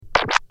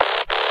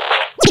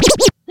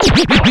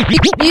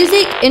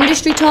Music,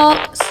 industry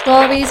talk,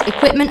 stories,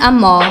 equipment and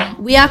more.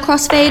 We are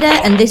Crossfader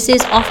and this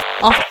is off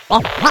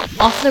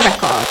the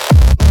record.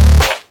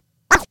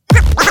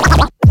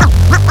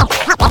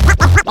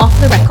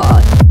 Off the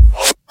record.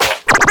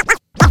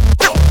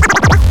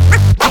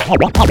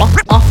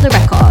 Off the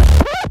record.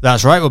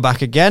 That's right, we're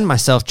back again.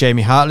 Myself,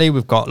 Jamie Hartley.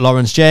 We've got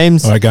Lawrence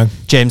James. All right, gang.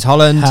 James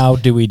Holland. How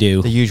do we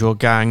do? The usual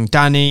gang.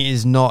 Danny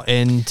is not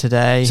in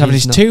today. He's having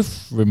his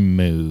tooth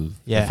removed.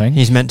 Yeah, I think.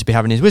 he's meant to be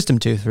having his wisdom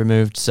tooth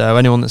removed. So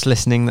anyone that's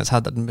listening that's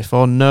had that done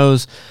before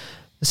knows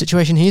the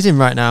situation he's in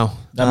right now.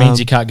 That means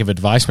he can't give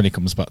advice when he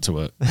comes back to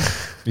work.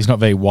 He's not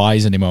very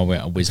wise anymore with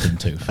a wisdom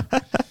tooth.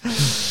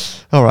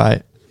 All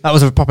right. That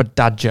was a proper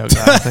dad joke,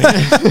 that, I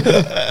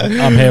think.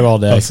 I'm here all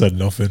day. I said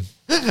nothing.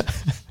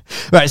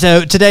 Right,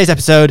 so today's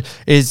episode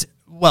is,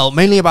 well,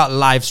 mainly about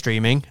live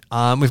streaming.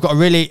 We've got a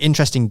really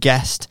interesting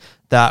guest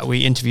that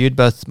we interviewed,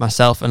 both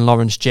myself and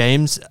Lawrence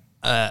James,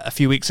 a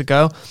few weeks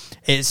ago.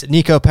 It's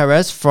Nico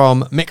Perez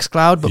from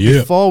Mixcloud. But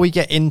before we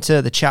get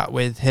into the chat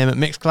with him at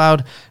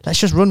Mixcloud, let's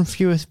just run a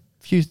few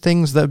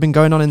things that have been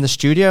going on in the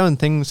studio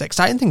and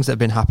exciting things that have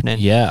been happening.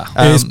 Yeah.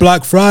 It's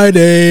Black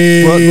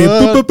Friday. What?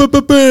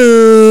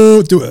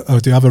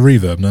 Do you have a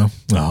reverb now?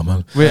 Oh,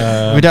 man. We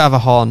don't have a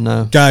horn,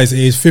 no. Guys, it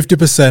is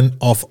 50%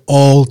 off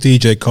all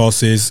DJ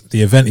courses.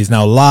 The event is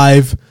now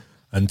live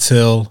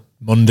until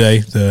Monday,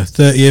 the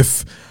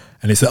 30th.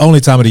 And it's the only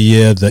time of the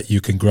year that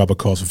you can grab a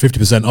course for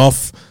 50%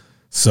 off.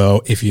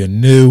 So if you're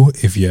new,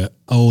 if you're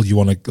old, you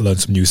want to learn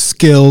some new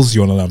skills,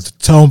 you want to learn to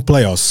tone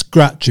play or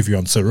scratch, if you're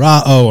on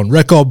Serato, on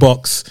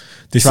Rekordbox,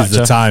 this is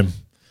the time.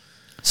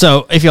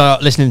 So if you're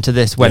listening to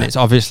this when it's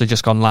obviously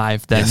just gone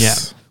live, then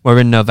we're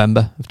in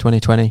November of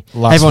 2020.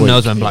 Everyone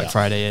knows when Black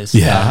Friday is.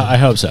 Yeah, I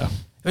hope so.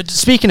 But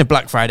speaking of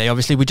Black Friday,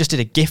 obviously we just did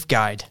a gift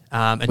guide, We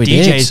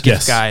DJ's did.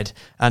 gift guide,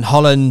 and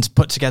Holland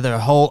put together a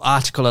whole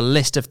article, a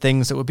list of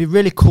things that would be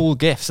really cool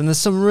gifts, and there's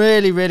some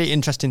really, really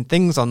interesting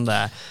things on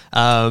there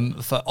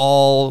for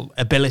all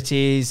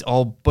abilities,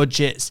 all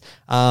budgets,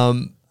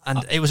 and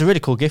it was a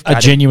really cool gift guide. I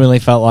genuinely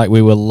felt like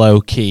we were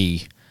low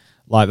key.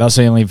 Like, that's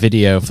the only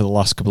video for the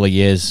last couple of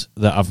years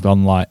that I've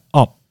gone like,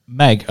 oh,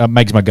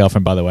 Meg's my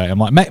girlfriend, by the way. I'm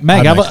like,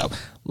 Meg,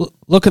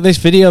 look at this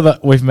video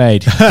that we've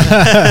made.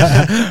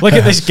 Look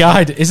at this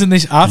guide. Isn't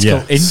this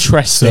article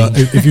interesting?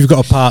 So if you've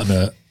got a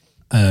partner,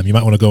 you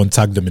might want to go and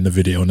tag them in the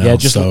video now,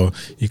 so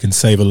you can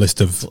save a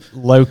list of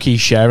low-key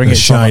sharing the it.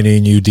 shiny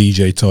new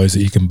DJ toys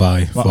that you can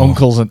buy. My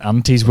uncles and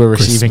aunties were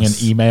receiving an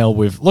email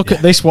with, look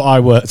at this, what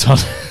I worked on.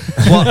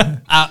 What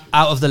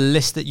out of the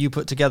list that you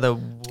put together,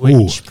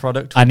 which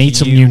product I need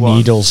some new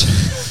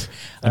needles.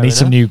 I need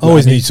some new...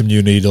 Always need some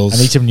new needles. I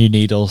need some new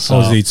needles.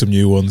 Always need some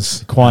new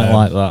ones. Quite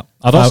like that.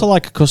 I'd also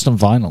like a custom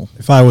vinyl.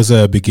 If I was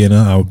a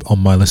beginner, on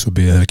my list would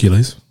be a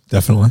Hercules.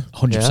 Definitely.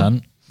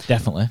 100%.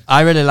 Definitely.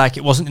 I really like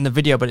it. Wasn't in the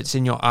video, but it's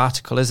in your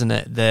article, isn't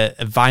it? The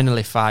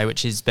Vinylify,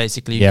 which is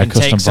basically you can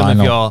take some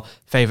of your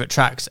favorite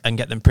tracks and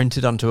get them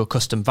printed onto a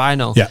custom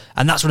vinyl. Yeah.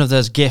 And that's one of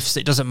those gifts.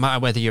 It doesn't matter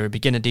whether you're a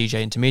beginner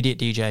DJ, intermediate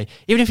DJ,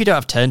 even if you don't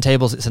have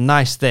turntables, it's a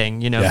nice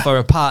thing, for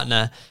a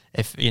partner.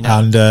 If you know,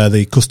 and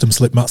the custom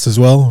slip mats as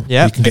well.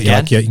 Yeah, you can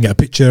get you can get a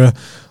picture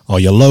or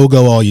your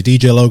logo or your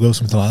DJ logo,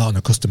 something like that, on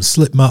a custom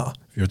slip mat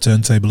if you're a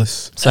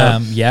turntablist. So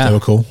they were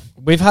cool.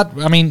 We've had,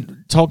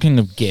 talking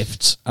of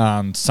gifts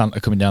and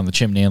Santa coming down the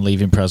chimney and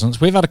leaving presents,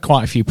 we've had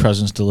quite a few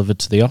presents delivered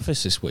to the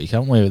office this week,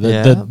 haven't we?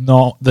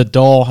 The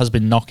door has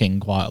been knocking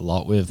quite a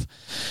lot with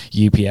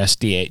UPS,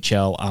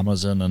 DHL,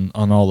 Amazon,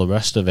 and all the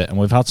rest of it, and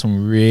we've had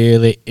some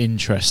really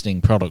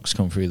interesting products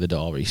come through the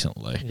door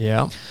recently.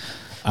 Yeah.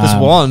 There's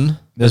one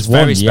that's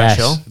very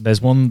special. Yes.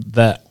 There's one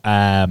that,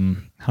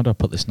 how do I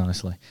put this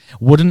nicely?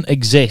 Wouldn't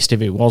exist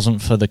if it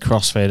wasn't for the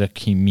Crossfader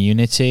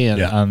community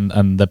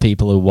and the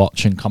people who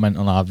watch and comment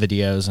on our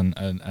videos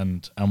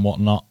and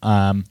whatnot.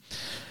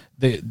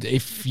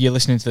 If you're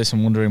listening to this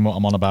and wondering what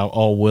I'm on about,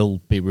 all will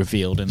be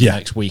revealed in the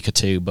next week or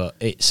two, but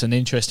it's an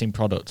interesting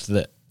product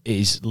that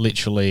is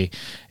literally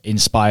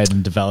inspired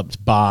and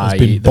developed by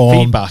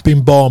feedback.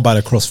 Been born by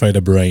the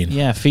Crossfader brain.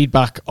 Yeah,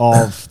 feedback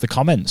of the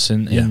comments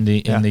in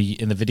the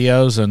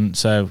videos, and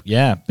so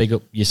big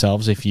up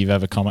yourselves if you've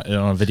ever commented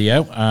on a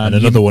video. And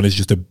another one is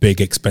just a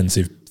big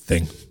expensive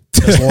thing.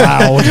 It's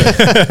loud,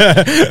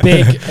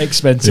 big,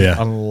 expensive,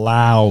 and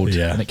loud,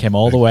 and it came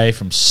all the way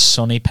from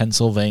sunny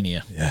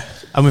Pennsylvania. Yeah.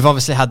 And we've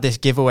obviously had this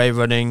giveaway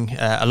running,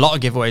 a lot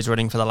of giveaways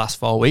running for the last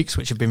 4 weeks,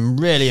 which have been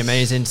really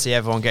amazing to see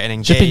everyone getting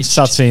engaged.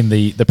 Start seeing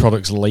the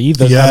products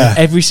leave.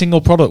 Every single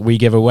product we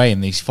give away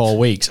in these 4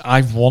 weeks,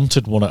 I've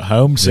wanted one at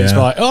home. So it's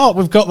like,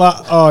 we've got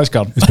that. Oh, it's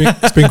gone.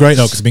 It's been great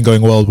though, because it's been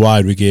going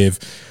worldwide. We give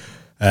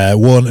a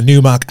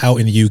new Mac out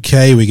in the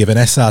UK. We give an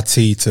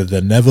SRT to the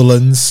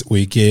Netherlands.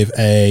 We give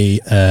a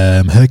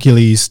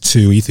Hercules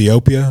to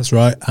Ethiopia. That's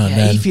right. And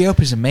then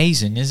Ethiopia's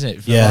amazing,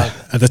 isn't it?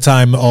 At the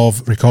time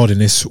of recording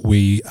this,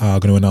 we are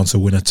going to announce a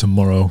winner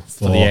tomorrow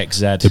for the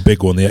XZ, the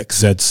big one, the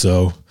XZ.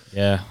 So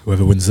Yeah.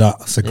 Whoever wins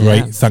that's a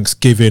great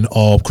Thanksgiving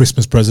or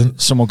Christmas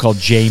present. Someone called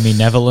Jamie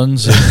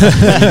Netherlands in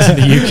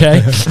the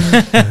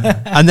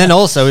UK. And then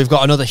also we've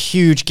got another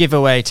huge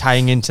giveaway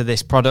tying into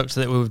this product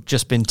that we've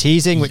just been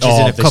teasing, which is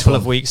in a couple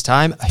of weeks'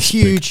 time. A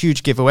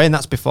huge giveaway, and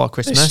that's before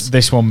Christmas.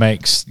 This one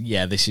makes,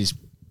 this is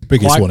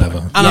biggest one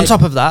ever. And on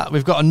top of that,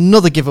 we've got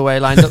another giveaway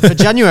lined up for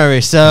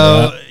January.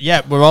 So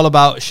we're all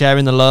about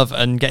sharing the love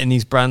and getting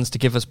these brands to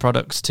give us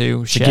products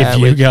to share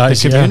give with you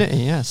guys, the community.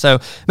 Yeah. So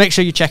make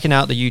sure you're checking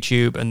out the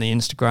YouTube and the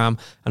Instagram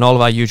and all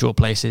of our usual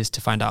places to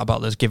find out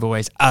about those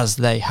giveaways as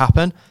they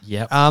happen.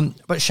 Yep.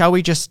 But shall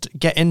we just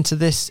get into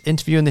this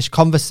interview and this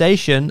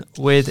conversation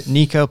with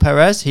Nico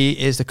Perez?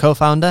 He is the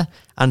co-founder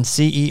and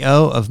CEO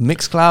of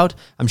Mixcloud.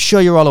 I'm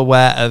sure you're all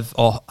aware of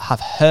or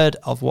have heard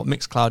of what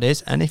Mixcloud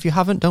is. And if you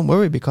haven't, don't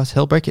worry, because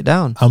he'll break it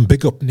down. And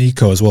big up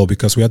Nico as well,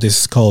 because we had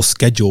this call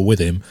scheduled with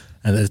him.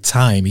 And at the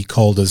time, he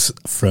called us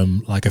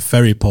from like a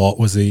ferry port.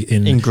 Was he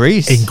in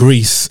Greece? In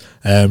Greece,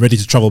 ready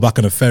to travel back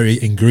on a ferry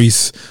in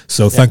Greece.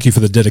 So thank you for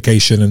the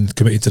dedication and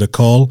committing to the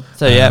call.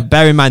 So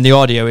bear in mind the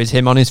audio is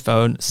him on his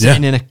phone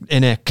sitting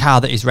in a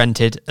car that he's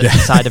rented at the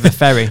side of a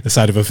ferry. The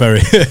side of a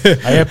ferry.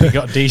 I hope he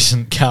got a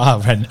decent car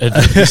rented.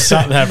 He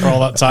sat there for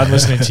all that time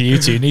listening to you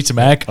two. Need some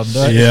aircon,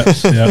 don't you?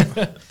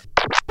 Yeah.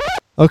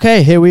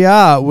 Okay, here we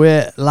are.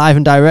 We're live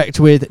and direct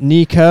with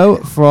Nico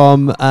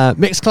from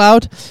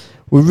Mixcloud.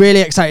 We're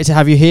really excited to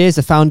have you here as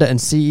the founder and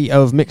CEO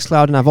of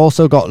Mixcloud, and I've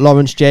also got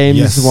Lawrence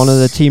James, one of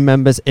the team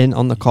members, in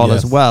on the call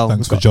as well.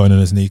 Thanks for joining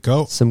us,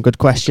 Nico. Some good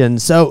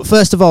questions. So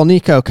first of all,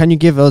 Nico, can you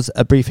give us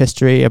a brief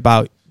history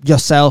about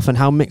yourself and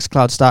how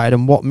Mixcloud started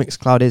and what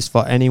Mixcloud is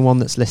for anyone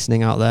that's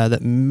listening out there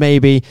that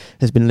maybe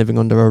has been living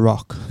under a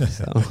rock?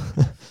 So.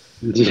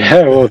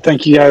 Yeah, well,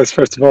 thank you guys,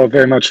 first of all,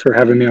 very much for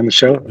having me on the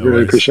show. I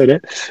really appreciate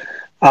it.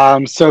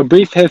 So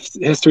brief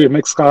history of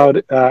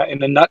Mixcloud,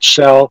 in a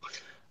nutshell.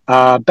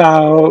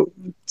 About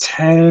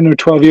 10 or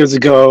 12 years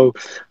ago,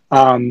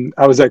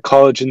 I was at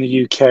college in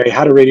the UK,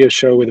 had a radio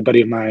show with a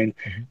buddy of mine,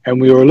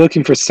 and we were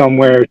looking for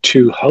somewhere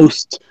to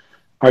host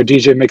our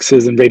DJ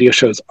mixes and radio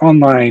shows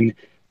online,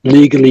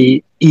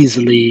 legally,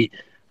 easily,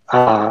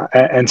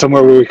 and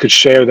somewhere where we could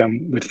share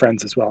them with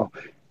friends as well.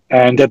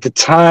 And at the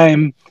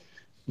time,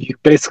 you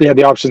basically had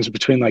the options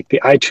between like the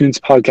iTunes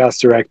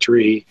podcast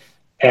directory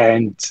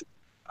and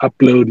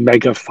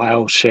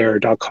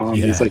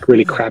uploadmegafileshare.com, these like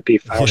really crappy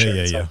file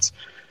share sites.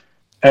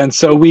 And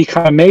so we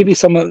kind of maybe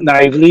somewhat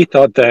naively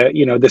thought that,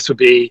 this would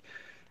be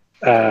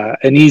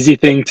an easy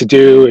thing to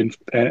do and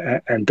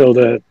build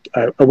a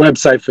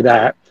website for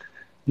that.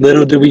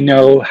 Little do we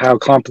know how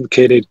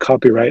complicated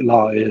copyright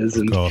law is.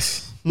 And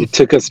it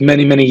took us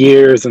many, many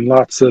years and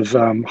lots of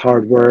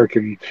hard work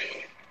and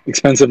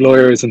expensive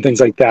lawyers and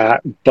things like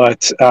that.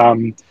 But,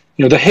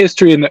 the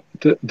history and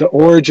the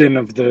origin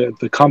of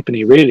the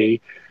company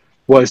really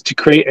was to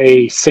create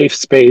a safe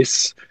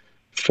space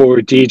for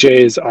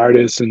DJs,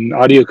 artists, and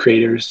audio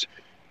creators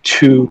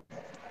to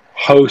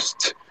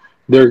host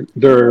their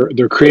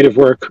creative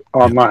work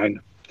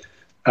online.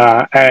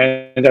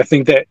 And I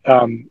think that,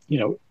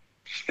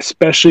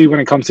 especially when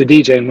it comes to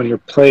DJing, when you're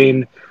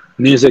playing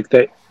music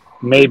that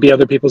may be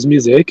other people's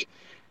music,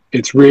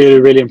 it's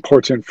really, really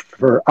important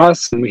for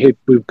us, and we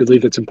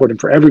believe it's important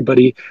for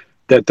everybody,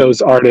 that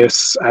those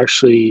artists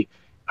actually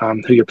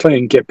who you're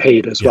playing get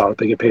paid as well.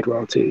 They get paid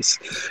royalties.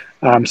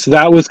 So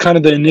that was kind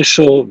of the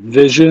initial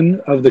vision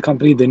of the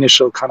company, the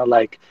initial kind of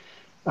like,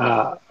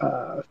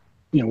 what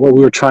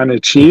we were trying to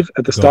achieve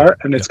at the start.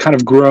 And it's kind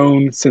of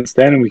grown since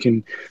then, and we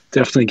can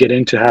definitely get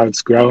into how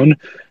it's grown.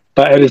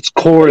 But at its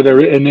core, the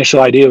initial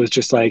idea was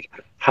just like,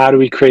 how do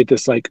we create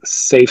this like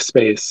safe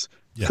space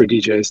for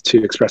DJs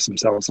to express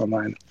themselves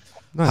online?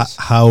 Nice.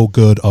 How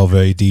good of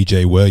a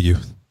DJ were you?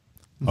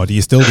 Or do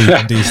you still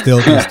DJ? Still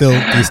DJ.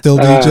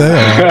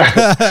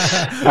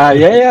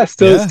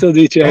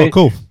 Oh,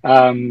 cool.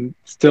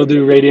 Still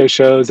do radio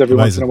shows every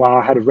once in a while.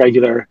 I had a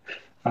regular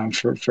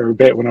for a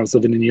bit when I was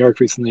living in New York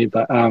recently.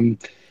 But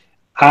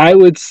I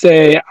would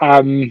say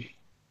I'm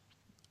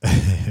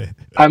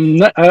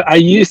not. I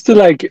used to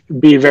like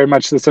be very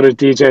much the sort of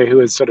DJ who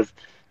was sort of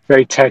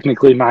very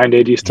technically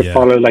minded, used to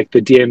follow like the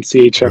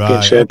DMC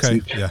championships,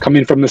 and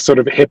coming from this sort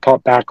of hip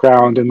hop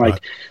background and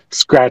like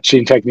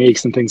scratching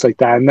techniques and things like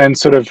that. And then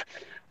sort of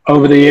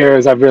over the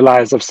years, I've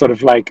realized I've sort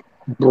of like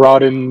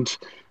broadened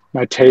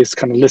my taste,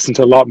 kind of listened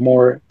to a lot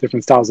more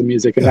different styles of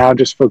music, and now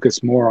just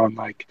focus more on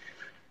like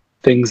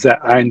things that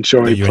I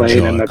enjoy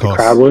playing and that the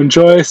crowd will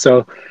enjoy.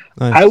 So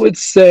I would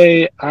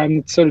say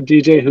I'm sort of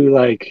DJ who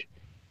like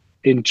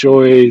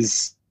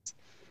enjoys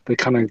the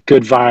kind of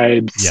good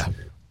vibes,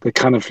 the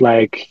kind of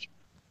like,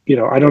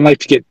 I don't like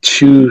to get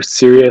too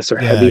serious or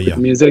heavy with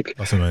music.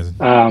 That's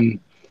amazing.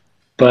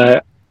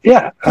 But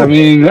I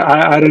mean,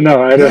 I don't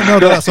know. I don't know.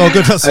 That's all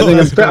good.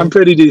 I'm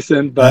pretty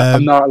decent, but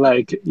I'm not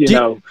like,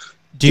 Do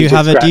you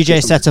have a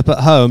DJ setup at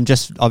home?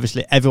 Just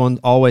obviously, everyone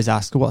always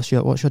asks, "What's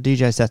your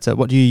DJ setup?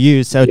 What do you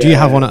use?" So, do you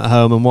have one at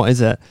home, and what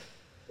is it?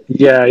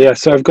 Yeah.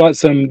 So I've got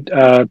some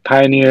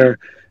Pioneer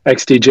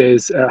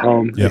XDJs at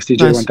home,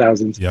 XDJ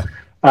 1000s.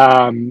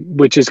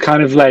 Which is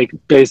kind of like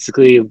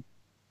basically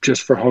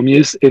just for home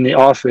use. In the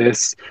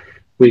office,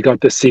 we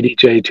got the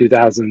CDJ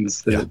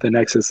 2000s, the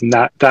Nexus, and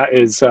that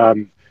is,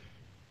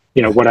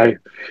 what I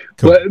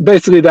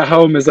basically the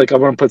home is like I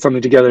want to put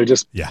something together,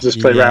 just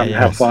play around and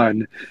have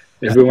fun.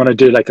 If we want to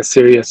do like a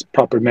serious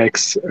proper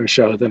mix or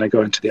show, then I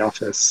go into the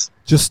office.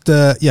 Just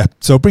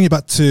so bring it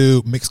back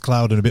to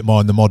Mixcloud and a bit more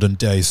in the modern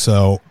day.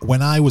 So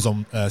when I was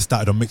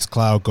started on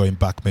Mixcloud going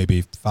back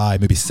maybe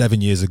 5, maybe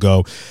 7 years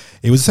ago,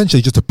 it was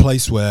essentially just a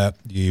place where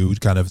you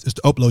kind of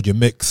just upload your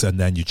mix and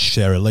then you'd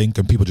share a link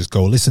and people just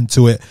go listen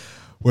to it.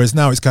 Whereas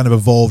now it's kind of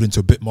evolved into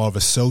a bit more of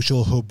a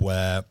social hub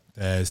where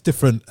there's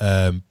different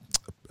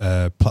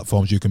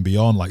platforms you can be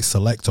on, like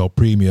Select or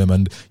Premium,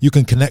 and you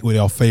can connect with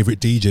your favorite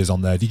DJs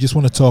on there. Do you just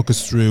want to talk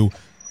us through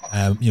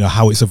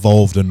how it's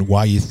evolved and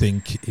why you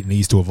think it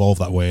needs to evolve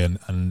that way,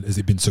 and has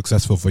it been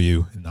successful for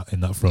you in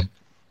that front?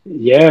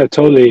 Yeah,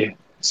 totally.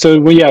 So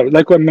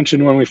like I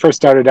mentioned when we first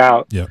started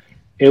out,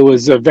 it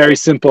was a very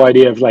simple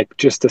idea of like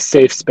just a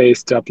safe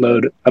space to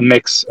upload a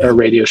mix or a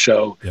radio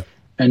show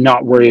and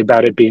not worry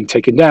about it being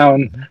taken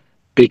down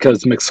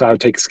because Mixcloud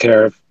takes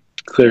care of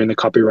clearing the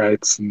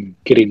copyrights and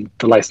getting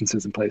the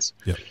licenses in place.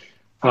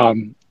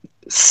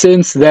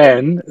 Since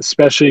then,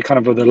 especially kind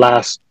of over the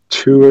last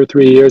 2 or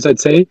 3 years, I'd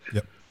say,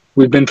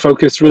 we've been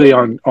focused really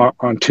on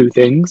 2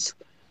 things.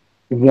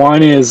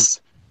 One is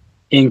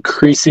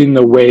increasing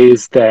the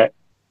ways that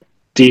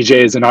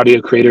DJs and audio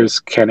creators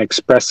can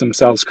express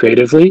themselves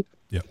creatively.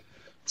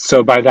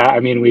 So by that, I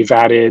mean, we've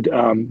added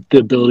the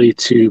ability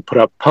to put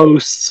up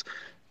posts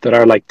that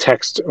are like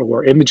text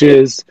or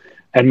images,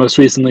 and most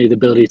recently the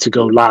ability to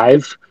go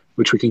live,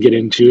 which we can get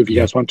into if you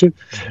guys want to.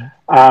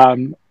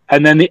 And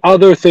then the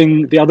other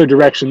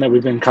direction that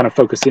we've been kind of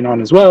focusing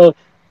on as well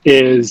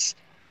is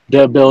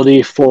the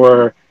ability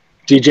for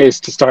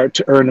DJs to start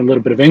to earn a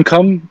little bit of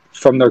income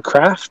from their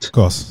craft. Of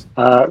course.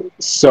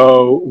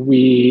 So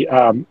we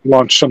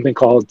launched something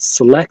called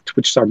Select,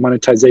 which is our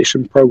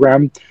monetization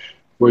program,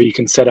 where you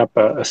can set up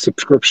a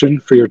subscription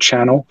for your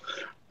channel.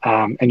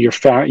 And you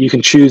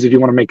can choose if you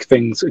want to make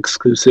things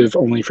exclusive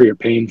only for your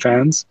paying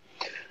fans.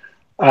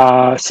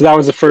 So that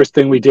was the first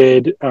thing we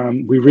did.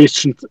 We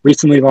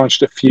recently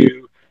launched a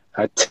few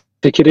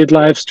ticketed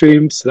live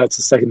streams. So that's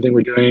the second thing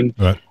we're doing.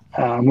 Right.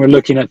 We're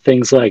looking at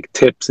things like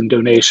tips and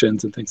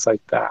donations and things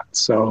like that.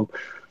 So,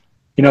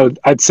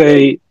 I'd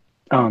say,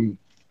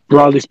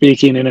 broadly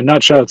speaking, in a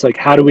nutshell, it's like,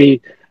 how do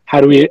we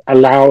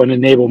allow and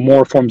enable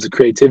more forms of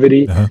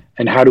creativity,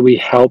 and how do we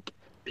help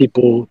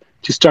people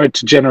to start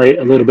to generate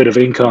a little bit of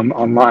income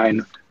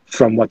online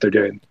from what they're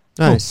doing?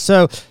 Nice.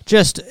 So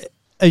just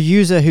a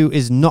user who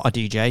is not a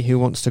DJ who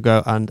wants to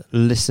go and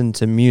listen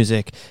to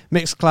music,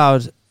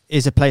 Mixcloud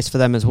is a place for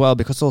them as well,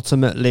 because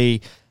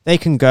ultimately they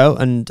can go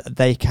and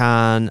they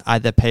can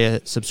either pay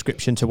a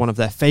subscription to one of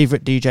their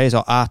favorite DJs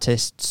or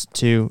artists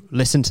to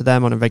listen to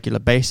them on a regular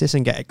basis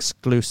and get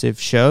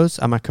exclusive shows.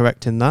 Am I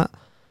correct in that?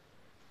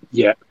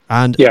 Yeah.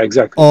 Yeah,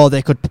 exactly. Or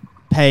they could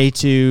pay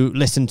to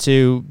listen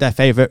to their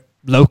favorite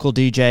local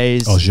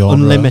DJs,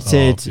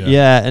 unlimited,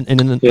 in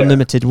an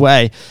unlimited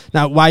way.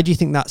 Now, why do you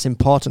think that's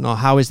important, or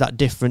how is that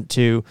different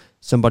to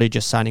somebody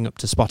just signing up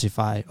to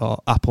Spotify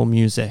or Apple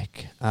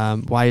Music?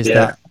 Why is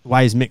that?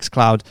 Why is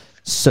Mixcloud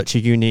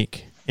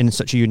in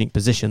such a unique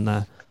position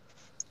there?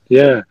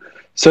 Yeah.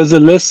 So as a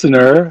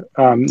listener,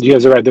 you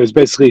guys are right. There's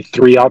basically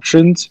 3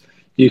 options.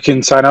 You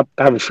can sign up,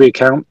 have a free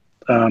account,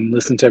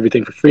 listen to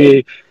everything for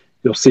free.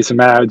 You'll see some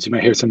ads. You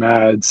might hear some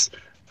ads.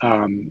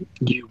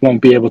 You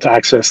won't be able to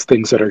access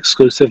things that are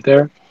exclusive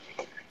there.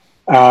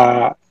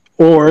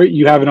 Or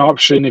you have an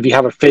option if you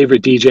have a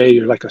favorite DJ,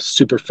 you're like a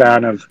super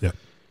fan of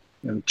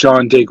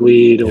John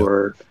Digweed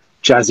or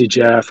Jazzy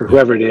Jeff or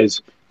whoever it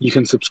is, you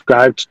can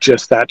subscribe to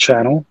just that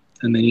channel,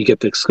 and then you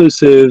get the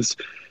exclusives.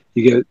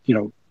 You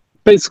get,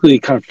 basically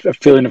kind of a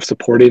feeling of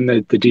supporting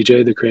the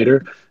DJ, the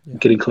creator,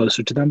 getting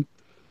closer to them.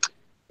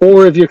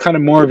 Or if you're kind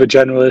of more of a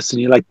generalist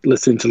and you like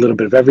listening to a little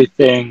bit of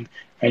everything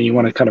and you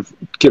want to kind of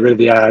get rid of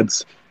the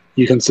ads,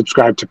 you can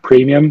subscribe to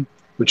Premium,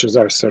 which is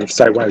our sort of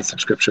site-wide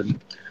subscription.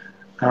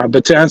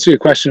 But to answer your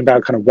question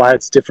about kind of why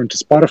it's different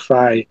to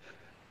Spotify,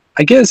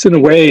 I guess in a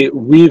way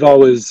we've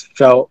always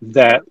felt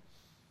that,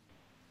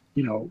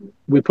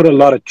 we put a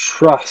lot of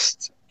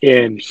trust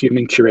in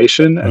human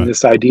curation and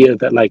this idea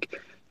that like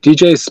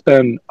DJs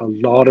spend a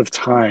lot of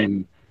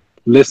time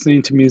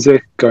listening to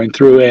music, going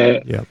through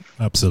it,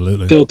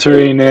 absolutely,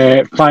 filtering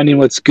it, finding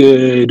what's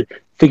good,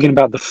 thinking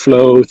about the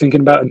flow,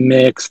 thinking about a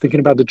mix, thinking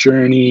about the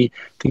journey,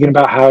 thinking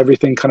about how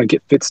everything kind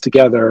of fits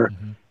together.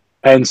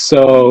 And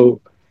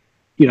so,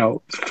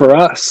 for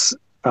us,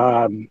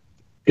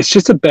 it's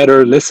just a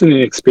better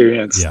listening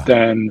experience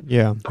than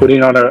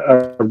putting on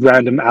a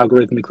random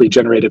algorithmically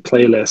generated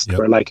playlist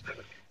where like,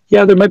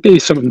 there might be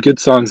some good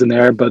songs in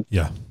there, but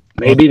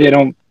maybe they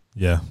don't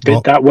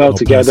fit that well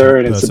together,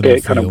 and it's a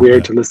bit kind of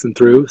weird to listen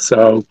through.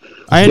 So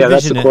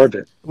that's the core of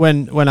it.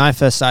 When I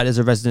first started as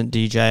a resident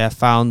DJ, I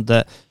found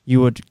that you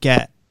would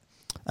get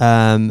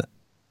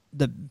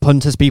the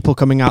punters, people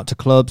coming out to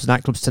clubs,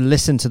 nightclubs, to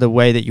listen to the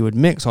way that you would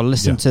mix or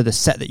listen to the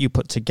set that you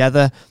put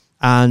together.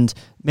 And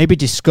maybe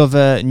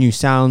discover new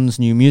sounds,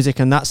 new music,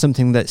 and that's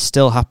something that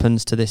still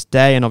happens to this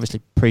day. And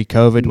obviously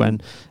pre-COVID,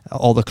 when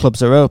all the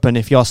clubs are open,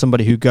 if you're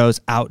somebody who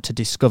goes out to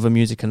discover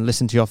music and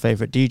listen to your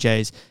favorite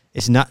DJs,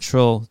 it's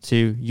natural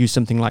to use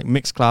something like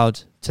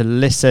Mixcloud to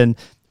listen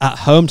at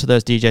home to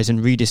those DJs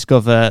and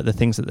rediscover the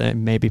things that they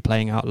may be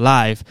playing out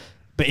live.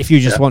 But if you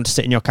just want to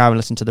sit in your car and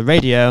listen to the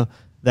radio,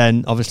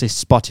 then obviously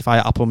Spotify,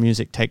 Apple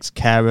Music takes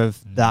care of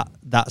that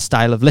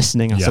style of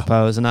listening, I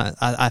suppose. And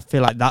I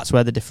feel like that's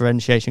where the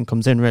differentiation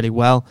comes in really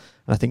well.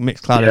 And I think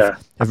Mixcloud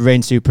have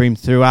reigned supreme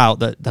throughout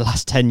the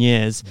last 10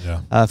 years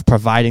of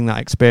providing that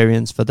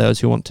experience for those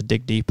who want to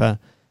dig deeper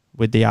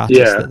with the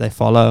artists that they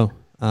follow.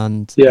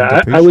 And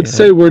I would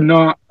say we're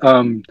not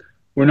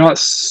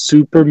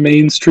super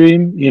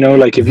mainstream. You know,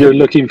 like if you're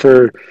looking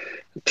for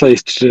a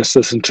place to just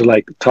listen to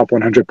like top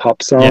 100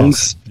 pop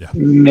songs,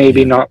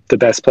 maybe not the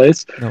best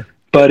place. No.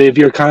 But if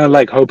you're kind of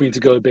like hoping to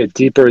go a bit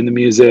deeper in the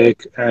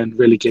music and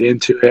really get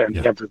into it, and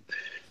you have a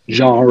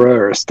genre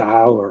or a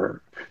style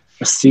or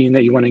a scene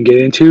that you want to get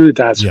into,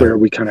 that's where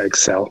we kind of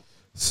excel.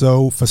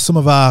 So for some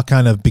of our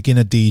kind of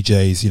beginner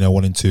DJs, you know,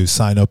 wanting to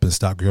sign up and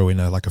start growing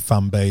like a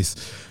fan base,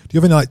 do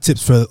you have any like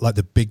tips for like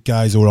the big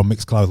guys who are on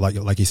Mixcloud,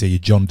 like you say, your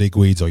John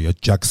Digweeds or your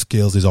Jag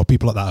Skillses or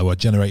people like that who are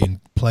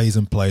generating plays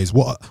and plays?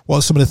 What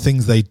are some of the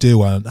things they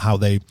do and how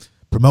they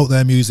promote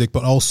their music,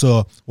 but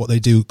also what they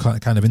do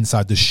kind of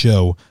inside the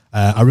show?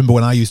 I remember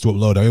when I used to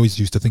upload, I always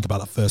used to think about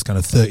that first kind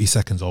of 30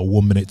 seconds or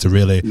 1 minute to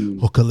really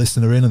hook a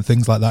listener in and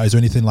things like that. Is there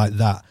anything like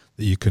that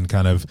you can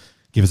kind of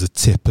give as a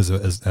tip as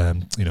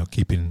you know,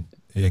 keeping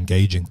it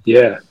engaging?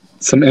 Yeah,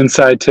 some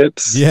inside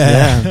tips.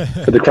 Yeah.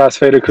 For the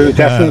Crossfader crew,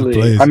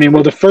 definitely. I mean,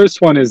 well, the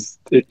first one is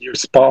you're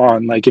spot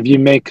on. Like if you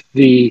make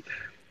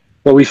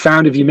what we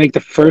found, if you make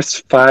the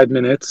first 5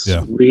 minutes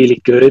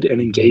really good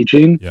and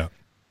engaging,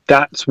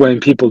 that's when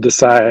people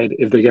decide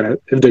if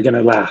they're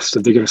gonna last,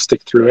 if they're gonna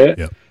stick through it.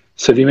 Yeah.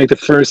 So if you make the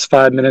first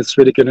 5 minutes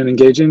really good and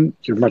engaging,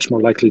 you're much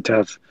more likely to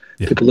have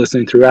people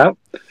listening throughout.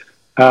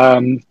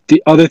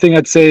 The other thing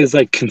I'd say is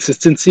like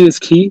consistency is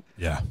key.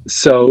 Yeah.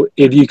 So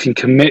if you can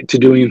commit to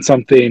doing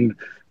something,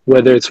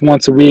 whether it's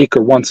once a week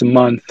or once a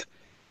month,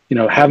 you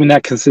know, having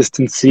that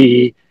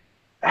consistency,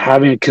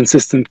 having a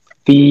consistent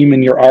theme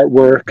in your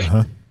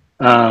artwork,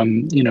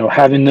 you know,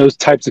 having those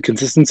types of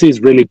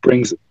consistencies really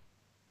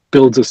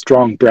builds a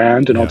strong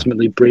brand and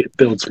ultimately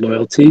builds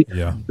loyalty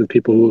with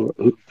people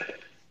who are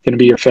going to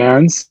be your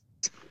fans.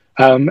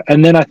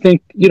 And then I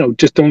think, you know,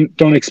 just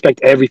don't expect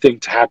everything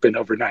to happen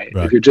overnight.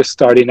 Right. If you're just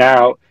starting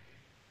out,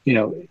 you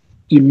know,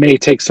 you may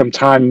take some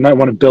time. You might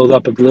want to build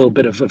up a little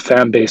bit of a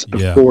fan base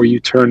before you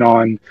turn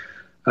on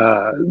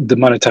the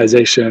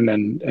monetization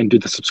and do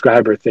the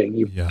subscriber thing.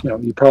 You know,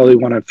 you probably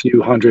want a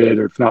few hundred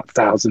or if not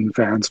 1,000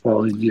 fans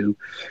following you,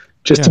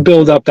 just to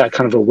build up that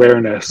kind of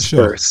awareness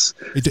first.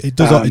 It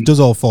does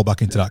all fall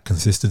back into that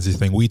consistency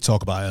thing. We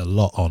talk about it a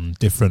lot on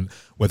different,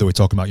 whether we're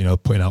talking about, you know,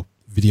 putting out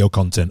video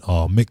content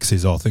or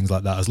mixes or things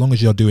like that. As long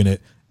as you're doing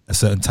it a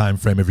certain time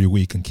frame every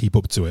week and keep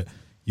up to it,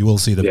 you will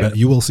see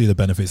the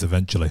benefits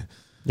eventually.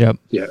 Yep.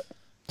 Yeah.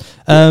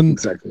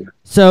 Exactly.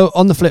 So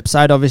on the flip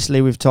side,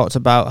 obviously, we've talked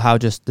about how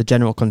just the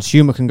general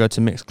consumer can go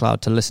to Mixcloud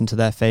to listen to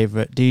their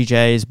favorite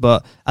DJs.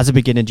 But as a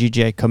beginner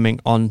DJ coming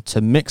on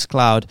to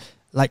Mixcloud,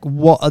 like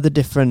what are the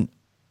different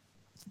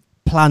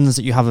plans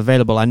that you have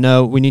available? I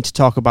know we need to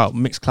talk about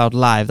Mixcloud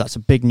Live. That's a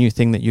big new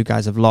thing that you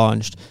guys have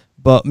launched.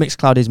 But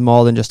Mixcloud is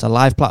more than just a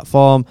live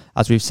platform.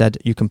 As we've said,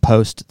 you can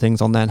post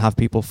things on there and have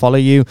people follow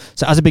you.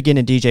 So as a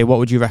beginner DJ, what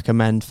would you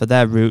recommend for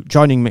their route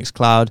joining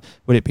Mixcloud?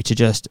 Would it be to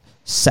just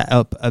set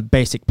up a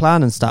basic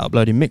plan and start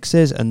uploading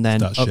mixes and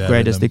then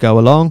upgrade as they go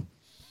along?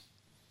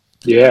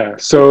 Yeah.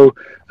 So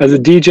as a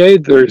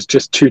DJ, there's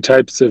just two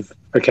types of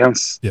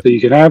accounts that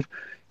you can have.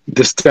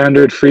 The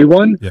standard free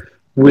one,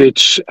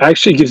 which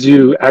actually gives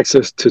you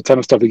access to a ton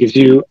of stuff. It gives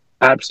you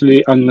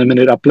absolutely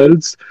unlimited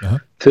uploads.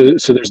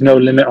 So there's no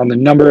limit on the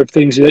number of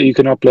things that you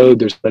can upload.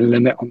 There's a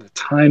limit on the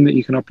time that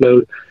you can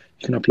upload.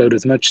 You can upload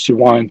as much as you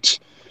want.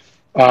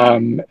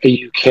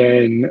 You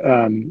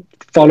can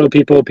follow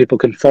people. People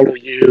can follow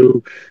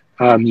you.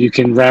 You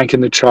can rank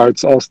in the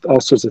charts, all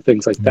sorts of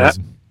things like that.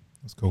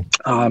 That's cool.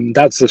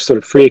 That's the sort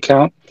of free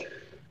account.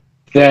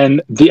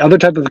 Then the other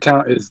type of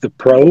account is the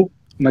Pro,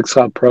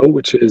 Mixcloud Pro,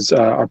 which is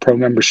our Pro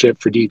membership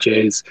for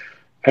DJs.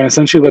 And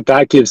essentially what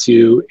that gives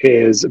you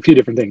is a few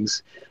different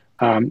things.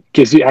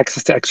 Gives you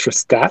access to extra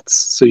stats,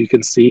 so you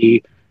can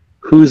see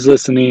who's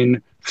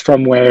listening,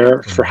 from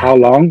where, for how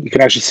long. You can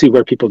actually see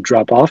where people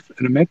drop off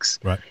in a mix.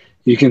 Right.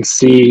 You can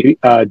see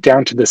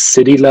down to the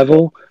city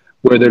level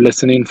where they're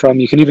listening from.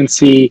 You can even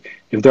see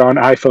if they're on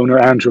iPhone or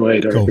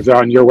Android, or if they're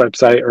on your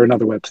website or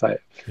another website.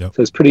 Yep.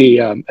 So it's pretty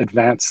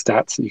advanced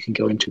stats that you can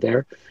go into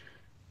there.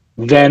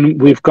 Then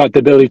we've got the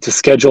ability to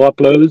schedule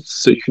uploads,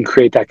 so you can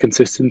create that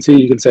consistency.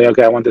 You can say,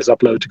 okay, I want this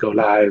upload to go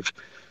live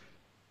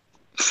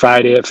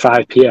Friday at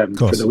 5 p.m.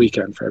 for the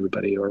weekend for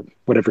everybody, or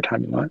whatever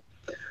time you want.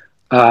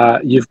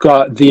 You've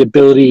got the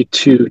ability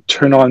to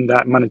turn on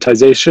that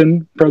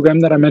monetization program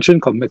that I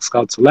mentioned called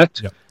Mixcloud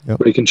Select,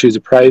 where you can choose a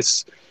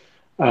price,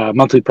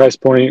 monthly price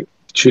point,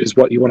 choose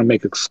what you want to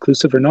make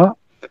exclusive or not.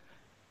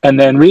 And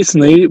then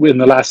recently, in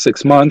the last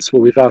 6 months,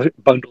 what we've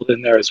bundled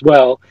in there as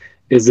well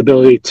is the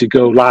ability to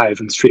go live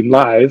and stream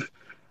live.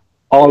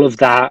 All of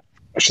that,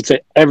 I should say,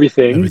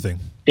 everything.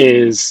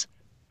 Is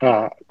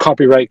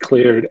copyright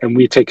cleared, and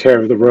we take care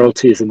of the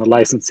royalties and the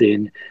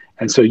licensing.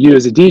 And so you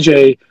as a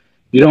DJ,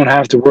 you don't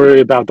have to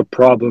worry about the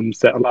problems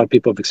that a lot of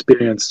people have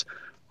experienced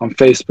on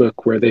Facebook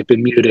where they've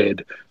been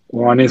muted,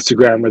 or on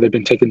Instagram where they've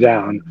been taken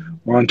down,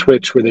 or on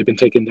Twitch where they've been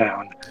taken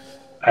down.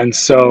 And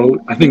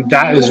so I think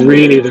that is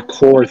really the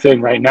core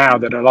thing right now,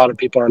 that a lot of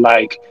people are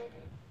like,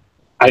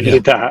 I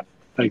need that.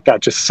 Like,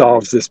 that just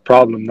solves this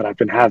problem that I've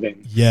been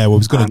having. Yeah, well,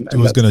 I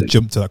was going to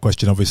jump to that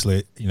question.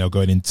 Obviously,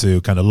 going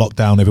into kind of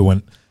lockdown,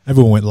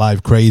 everyone went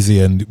live crazy,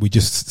 and we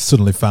just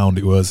suddenly found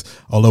it was,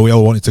 although we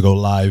all wanted to go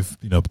live,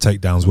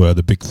 takedowns were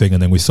the big thing,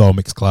 and then we saw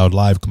Mixcloud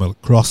Live come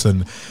across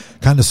and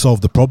kind of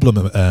solve the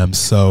problem.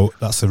 So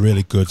that's a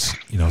really good,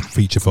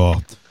 feature for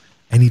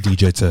any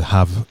DJ to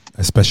have,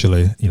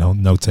 especially,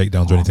 no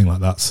takedowns or anything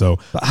like that. So,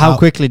 but how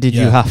quickly did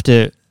you have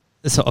to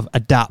sort of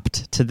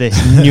adapt to this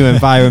new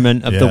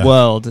environment of the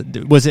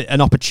world? Was it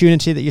an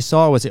opportunity that you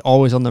saw? Or was it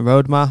always on the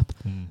roadmap?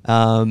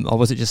 Or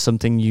was it just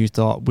something you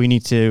thought, we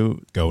need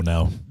to go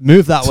now,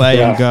 move that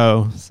way and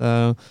go?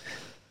 So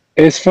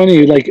it's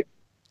funny, like,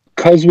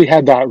 because we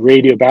had that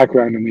radio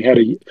background and we had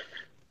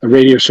a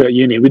radio show at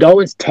uni, we'd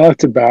always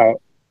talked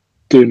about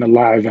doing a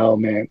live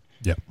element.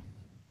 Yeah.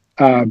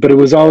 But it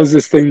was always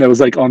this thing that was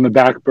like on the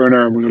back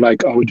burner, and we were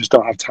like, oh, we just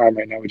don't have time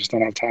right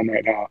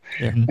now.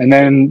 Yeah. And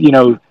then,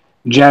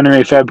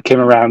 January, Feb came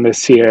around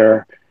this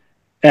year,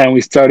 and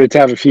we started to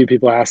have a few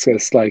people ask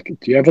us, like,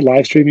 do you have a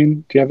live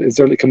streaming?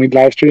 can we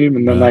live stream?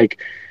 And then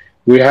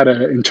we had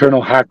an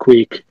internal hack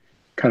week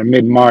kind of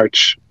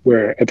mid-March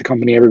where at the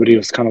company, everybody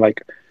was kind of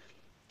like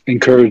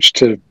encouraged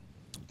to,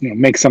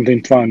 make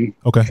something fun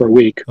for a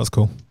week. That's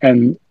cool.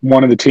 And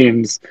one of the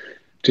teams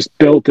just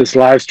built this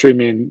live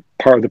streaming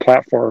part of the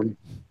platform.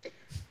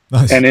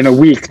 Nice. And in a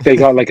week, they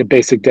got like a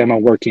basic demo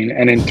working.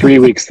 And in 3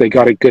 weeks, they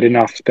got it good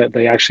enough that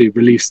they actually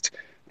released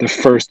the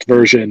first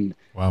version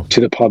to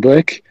the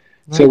public.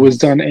 Nice. So it was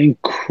done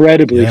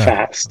incredibly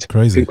fast.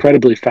 Crazy.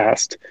 Incredibly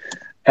fast.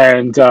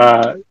 And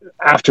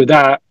after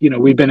that,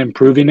 we've been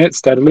improving it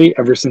steadily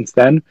ever since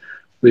then.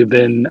 We've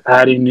been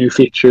adding new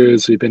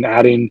features. We've been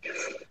adding,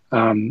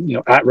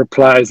 at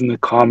replies in the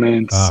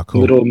comments,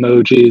 little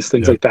emojis,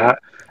 things like that.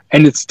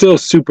 And it's still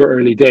super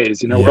early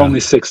days. We're only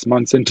 6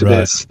 months into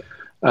this.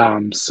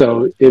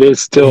 So it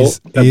is still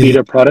a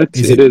beta product.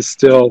 It is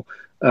still,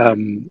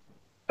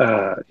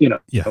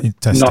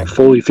 not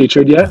fully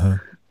featured yet,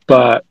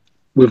 but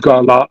we've got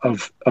a lot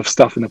of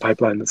stuff in the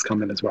pipeline that's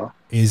coming as well.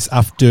 Is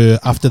after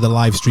the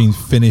live stream's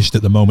finished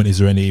at the moment, is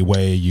there any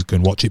way you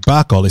can watch it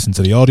back or listen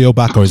to the audio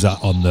back, or is that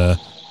on the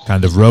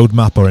kind of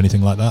roadmap or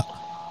anything like that?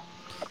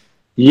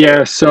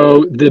 Yeah,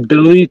 so the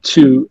ability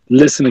to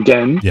listen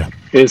again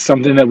is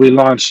something that we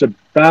launched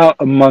about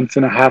a month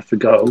and a half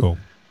ago. Cool.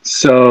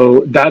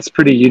 So that's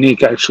pretty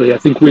unique, actually. I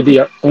think we're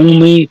the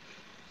only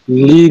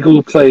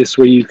legal place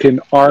where you can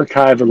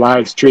archive a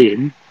live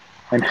stream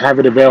and have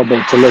it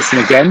available to listen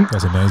again.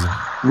 That's amazing.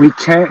 We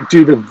can't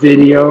do the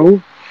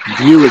video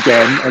view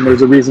again, and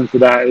there's a reason for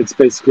that. It's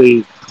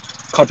basically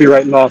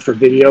copyright law for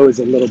video is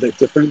a little bit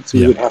different, so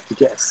you would have to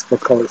get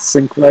what's called a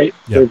sync right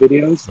for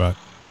videos. Right.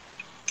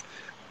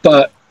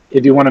 But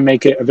if you want to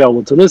make it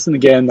available to listen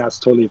again, that's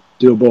totally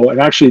doable. And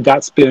actually,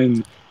 that's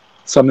been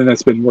something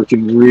that's been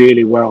working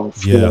really well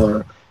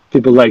for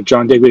people like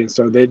John Digby. And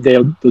so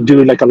they'll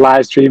do like a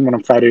live stream on a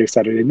Friday or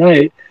Saturday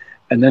night,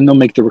 and then they'll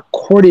make the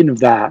recording of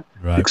that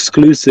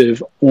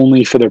exclusive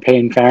only for their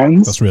paying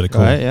fans. That's really cool.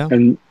 Right, yeah.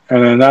 And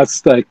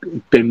that's like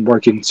been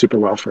working super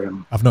well for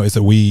him. I've noticed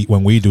that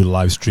when we do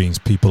live streams,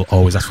 people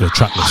always ask for the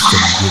track list,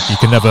 and you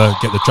can never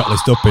get the track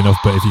list up enough,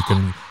 but if you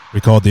can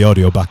record the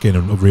audio back in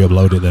and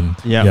re-upload it, then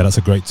that's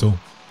a great tool.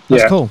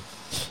 That's cool.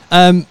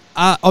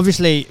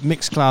 Obviously,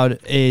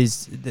 Mixcloud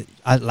is,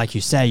 like you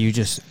say, you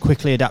just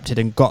quickly adapted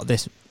and got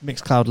this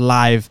Mixcloud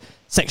Live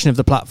section of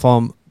the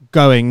platform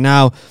going.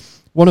 Now,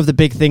 one of the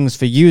big things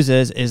for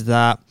users is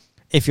that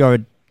if you're a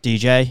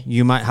DJ,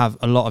 you might have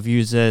a lot of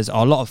users,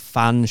 or a lot of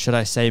fans, should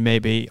I say,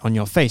 maybe on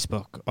your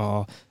Facebook,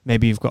 or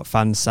maybe you've got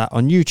fans sat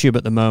on YouTube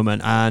at the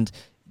moment, and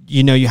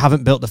you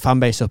haven't built the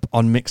fan base up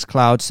on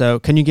Mixcloud. So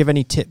can you give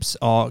any tips,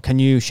 or can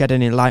you shed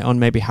any light on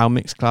maybe how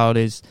Mixcloud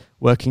is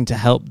working to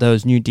help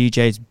those new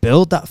DJs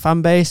build that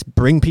fan base,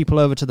 bring people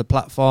over to the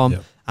platform,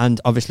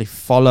 and obviously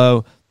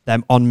follow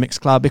them on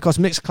Mixcloud? Because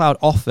Mixcloud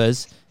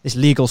offers this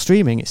legal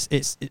streaming.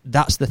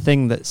 That's the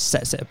thing that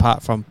sets it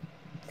apart from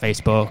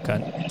Facebook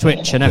and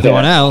Twitch and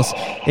everyone else,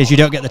 is you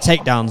don't get the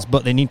takedowns,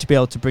 but they need to be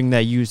able to bring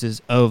their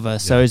users over.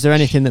 So is there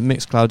anything that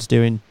Mixcloud's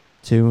doing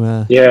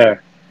to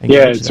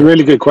it's a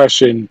really good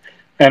question.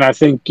 And I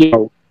think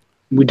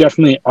we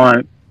definitely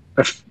aren't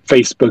a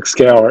Facebook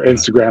scale or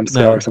Instagram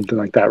scale or something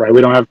like that, right? We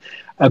don't have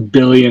 1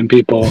 billion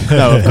people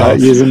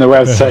using the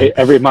website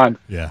every month.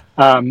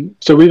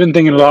 So we've been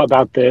thinking a lot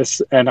about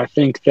this, and I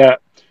think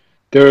that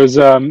there's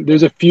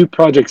a few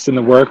projects in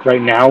the work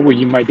right now where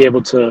you might be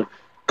able to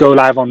go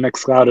live on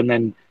Mixcloud and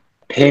then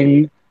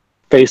ping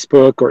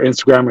Facebook or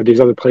Instagram or these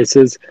other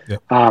places.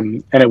 Yep.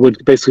 And it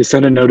would basically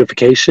send a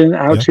notification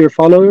out to your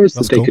followers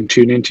that they can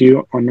tune into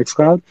you on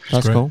Mixcloud.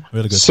 That's cool.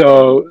 Really good.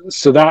 So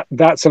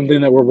that's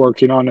something that we're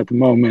working on at the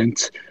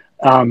moment.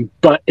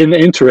 But in the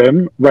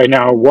interim, right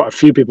now, what a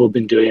few people have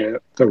been doing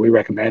that we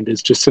recommend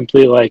is just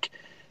simply like,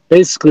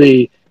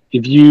 basically,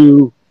 if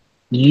you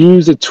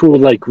use a tool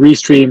like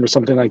Restream or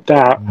something like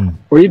that,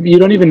 or you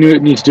don't even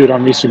need to do it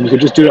on Restream, you can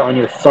just do it on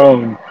your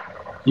phone.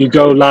 You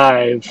go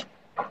live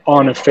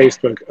on a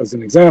Facebook as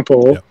an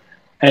example,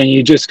 and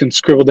you just can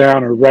scribble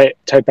down or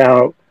type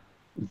out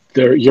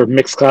your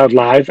Mixcloud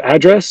Live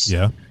address.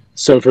 Yeah.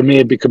 So for me,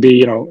 it could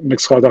be,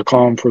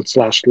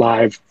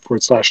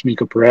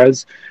 mixcloud.com/live/Nico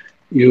Perez.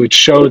 You would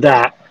show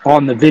that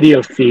on the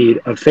video feed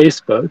of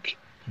Facebook,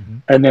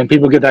 and then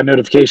people get that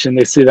notification.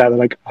 They see that, they're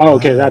like, oh,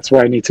 okay, that's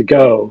where I need to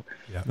go.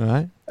 Yeah. All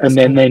right. And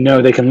then they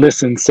know they can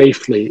listen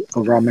safely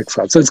over on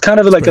Mixcloud. So it's kind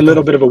of like a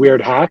little bit of a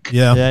weird hack.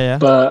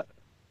 Yeah.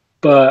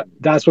 But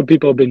that's what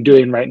people have been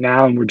doing right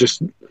now, and we're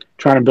just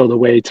trying to build a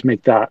way to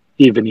make that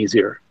even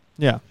easier.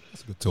 Yeah.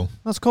 That's a good tool.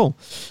 That's cool.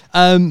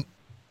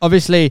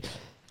 Obviously,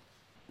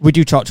 we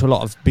do talk to a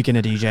lot of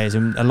beginner DJs,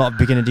 and a lot of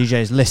beginner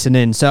DJs listen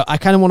in. So I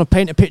kind of want to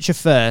paint a picture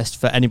first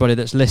for anybody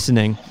that's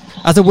listening.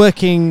 As a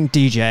working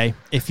DJ,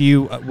 if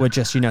you were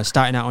just,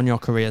 starting out on your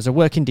career as a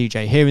working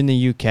DJ here in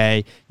the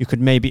UK, you could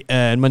maybe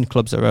earn, when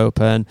clubs are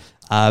open,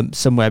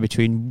 somewhere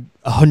between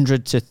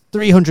 £100 to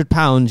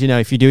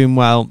 £300, if you're doing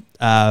well.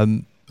 A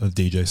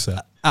DJ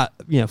set.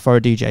 For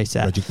a DJ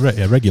set.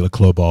 Regular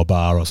club or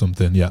bar or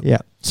something, yeah. Yeah.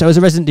 So as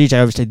a resident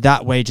DJ, obviously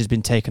that wage has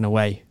been taken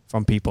away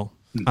from people.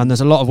 And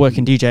there's a lot of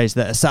working DJs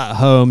that are sat at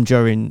home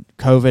during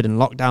COVID and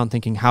lockdown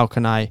thinking, how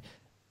can I,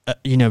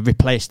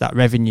 replace that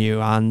revenue?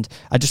 And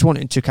I just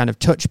wanted to kind of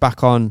touch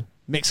back on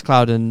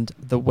Mixcloud and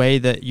the way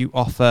that you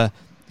offer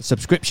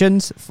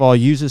subscriptions for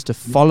users to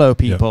follow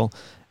people.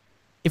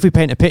 If we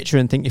paint a picture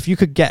and think, if you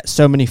could get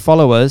so many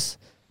followers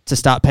to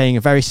start paying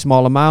a very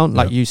small amount,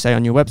 like you say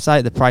on your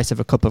website, the price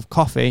of a cup of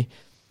coffee,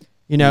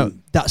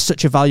 that's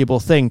such a valuable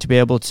thing to be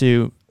able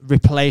to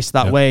replace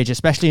that wage,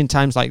 especially in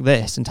times like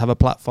this, and to have a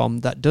platform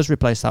that does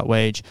replace that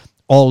wage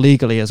all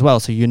legally as well.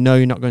 So you're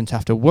not going to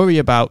have to worry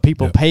about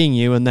people paying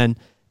you and then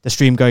the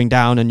stream going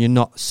down and you're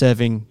not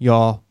serving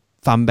your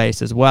fan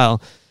base as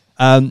well.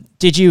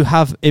 Did you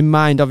have in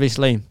mind,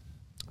 obviously,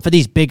 for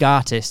these big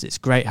artists, it's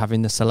great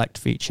having the select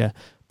feature,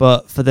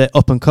 but for the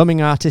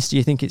up-and-coming artists, do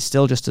you think it's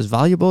still just as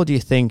valuable? Do you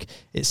think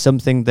it's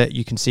something that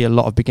you can see a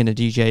lot of beginner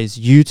DJs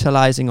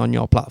utilizing on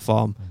your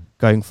platform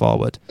going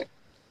forward?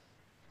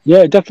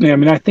 Yeah, definitely. I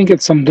mean, I think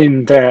it's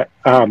something that,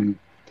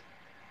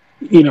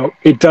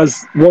 it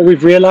does. What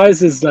we've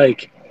realized is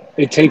like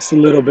it takes a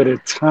little bit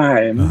of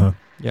time,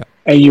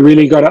 and you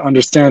really got to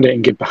understand it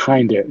and get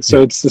behind it.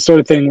 So it's the sort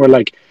of thing where,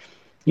 like,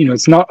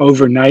 it's not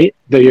overnight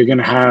that you're going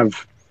to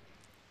have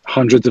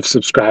hundreds of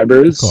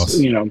subscribers,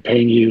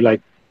 paying you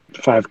like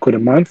 £5 a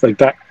month. Like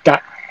that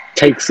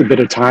takes a bit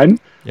of time.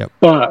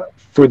 But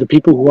for the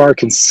people who are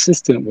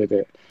consistent with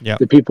it,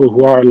 the people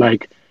who are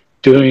like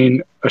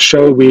doing a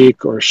show a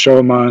week or a show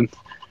a month,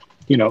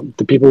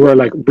 the people who are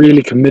like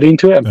really committing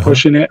to it and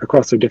pushing it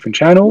across their different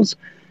channels,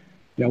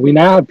 we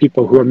now have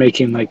people who are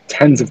making like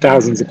tens of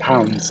thousands of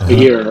pounds a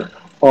year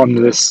on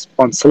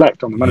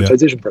Select, on the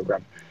monetization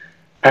program.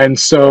 And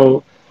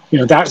so,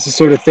 that's the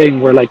sort of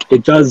thing where like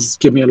it does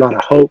give me a lot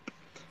of hope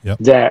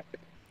that,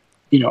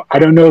 I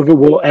don't know if it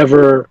will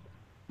ever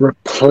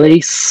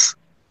replace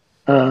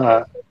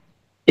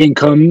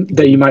income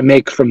that you might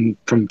make from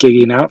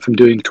gigging out, from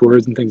doing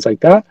tours and things like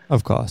that.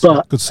 Of course.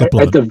 But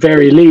at the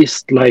very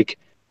least, like,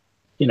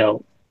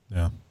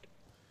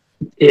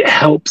 it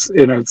helps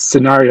in a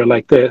scenario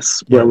like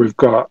this where we've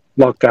got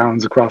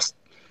lockdowns across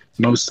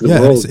most of the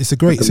world. It's a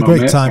great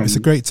time. It's a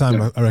great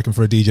time, I reckon,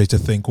 for a DJ to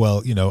think,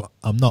 well,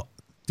 I'm not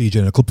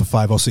DJing a club for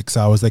 5 or 6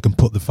 hours. They can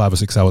put the 5 or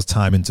 6 hours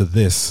time into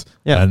this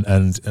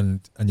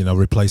and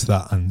replace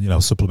that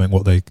and supplement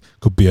what they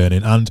could be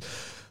earning. And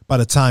by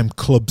the time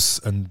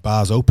clubs and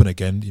bars open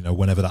again,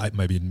 whenever that,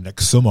 maybe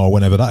next summer or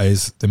whenever that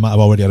is, they might have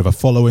already had a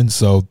following,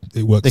 so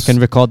it works. They can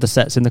record the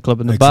sets in the club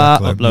and the bar,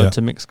 upload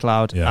to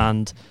Mixcloud,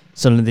 and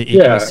suddenly the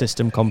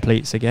ecosystem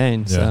completes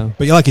again. So,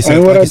 but like you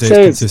said, what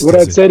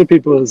I'd say to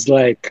people is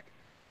like,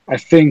 I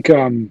think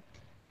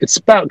it's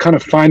about kind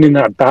of finding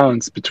that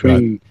balance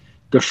between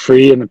the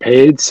free and the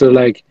paid. So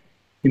like,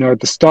 at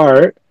the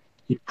start,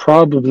 you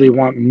probably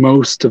want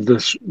most of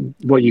this,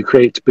 what you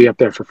create, to be up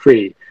there for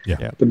free.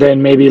 But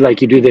then maybe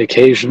like you do the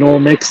occasional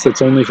mix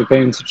that's only for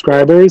paying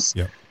subscribers.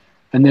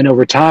 And then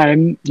over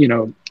time,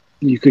 you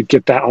could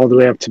get that all the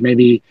way up to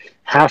maybe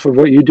half of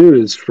what you do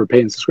is for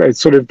paying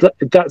subscribers.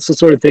 That's the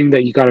sort of thing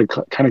that you got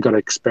to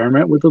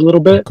experiment with a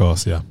little bit. Of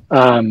course,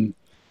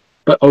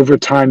 but over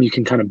time, you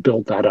can kind of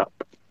build that up.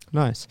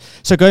 Nice.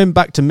 So going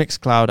back to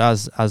Mixcloud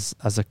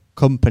as a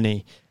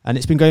company, and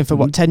it's been going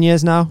for 10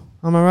 years now.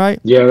 Am I right?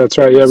 Yeah, that's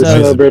right. Yeah, we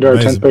celebrated our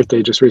 10th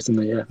birthday just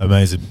recently. Yeah,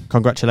 amazing.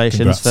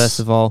 Congratulations, first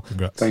of all.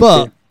 Congrats.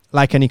 But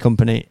like any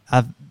company,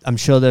 I'm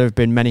sure there have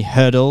been many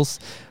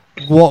hurdles.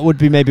 What would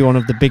be maybe one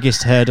of the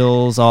biggest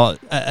hurdles, or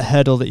a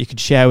hurdle that you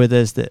could share with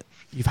us that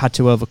you've had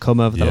to overcome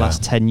over the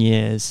last 10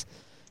 years?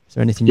 Is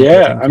there anything?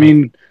 I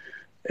mean,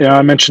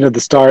 I mentioned at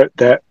the start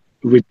that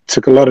we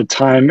took a lot of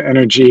time,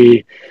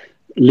 energy,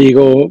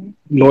 legal,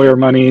 lawyer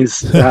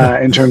monies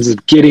in terms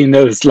of getting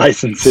those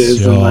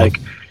licenses, and like,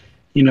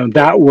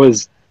 that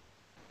was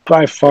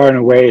by far and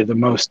away the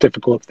most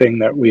difficult thing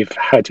that we've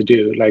had to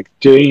do. Like,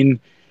 doing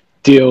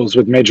deals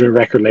with major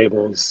record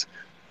labels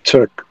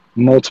took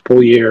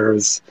multiple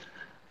years,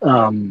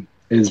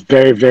 is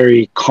very,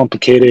 very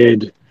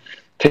complicated,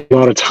 take a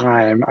lot of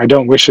time. I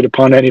don't wish it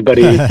upon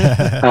anybody. I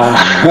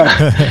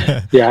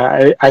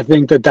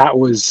think that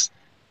was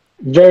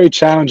very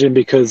challenging,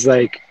 because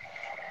like,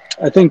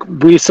 I think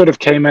we sort of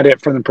came at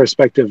it from the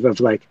perspective of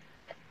like,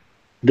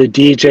 the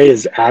DJ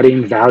is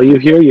adding value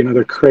here.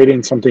 They're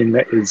creating something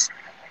that is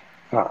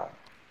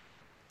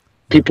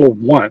people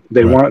want.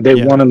 They want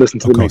to listen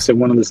to the mix. They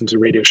want to listen to the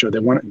radio show.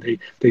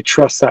 They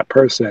trust that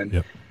person.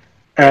 Yep.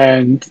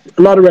 And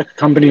a lot of record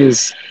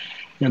companies,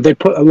 they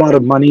put a lot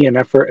of money and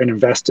effort and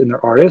invest in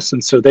their artists,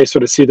 and so they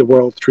sort of see the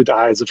world through the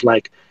eyes of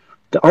like,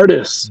 the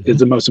artist is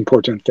the most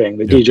important thing.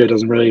 The DJ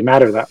doesn't really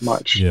matter that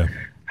much. Yeah.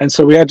 And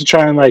so we had to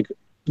try and like,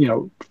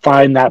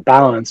 find that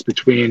balance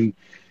between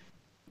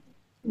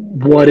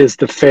what is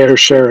the fair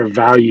share of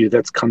value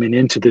that's coming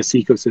into this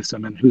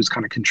ecosystem and who's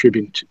kind of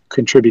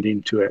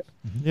contributing to it.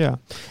 Yeah.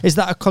 Is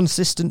that a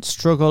consistent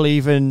struggle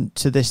even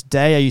to this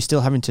day? Are you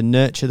still having to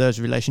nurture those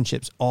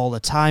relationships all the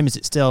time? Is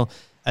it still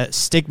a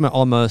stigma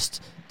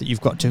almost that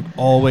you've got to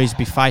always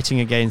be fighting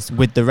against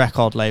with the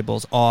record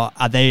labels, or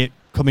are they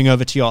coming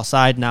over to your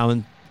side now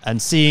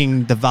and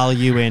seeing the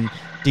value in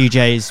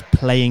DJs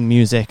playing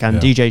music and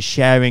DJs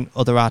sharing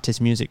other artists'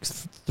 music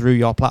through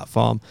your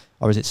platform,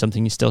 or is it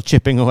something you're still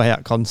chipping away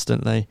at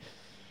constantly?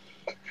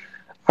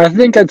 I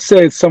think I'd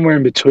say it's somewhere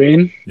in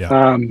between.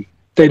 Yeah.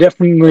 They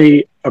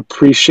definitely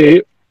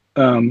appreciate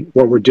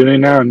what we're doing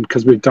now, and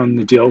because we've done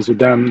the deals with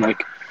them,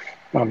 like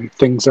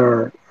things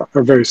are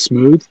very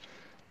smooth.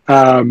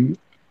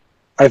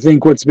 I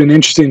think what's been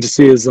interesting to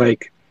see is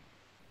like,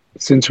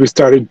 since we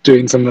started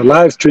doing some of the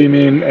live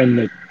streaming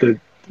and the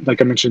like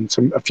I mentioned,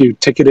 a few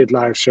ticketed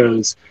live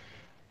shows,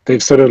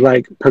 they've sort of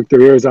like perked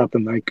their ears up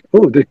and like,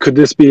 oh, could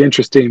this be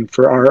interesting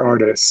for our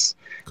artists?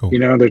 Cool.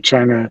 They're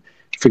trying to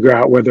figure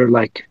out whether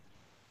like,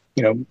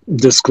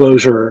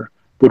 Disclosure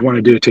would want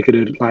to do a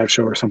ticketed live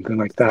show or something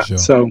like that. Sure.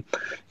 So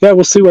yeah,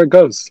 we'll see where it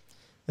goes.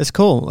 That's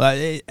cool.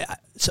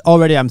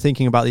 Already I'm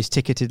thinking about these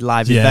ticketed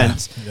live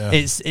events. Yeah.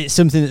 It's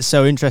something that's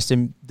so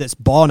interesting, that's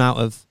born out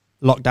of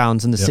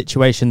lockdowns and the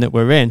situation that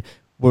we're in.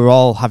 We're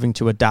all having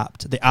to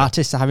adapt. The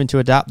artists are having to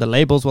adapt. The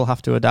labels will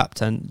have to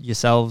adapt, and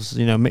yourselves,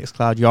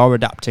 Mixcloud, you're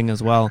adapting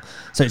as well.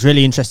 So it's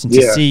really interesting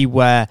to see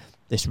where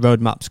this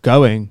roadmap's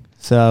going.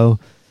 So,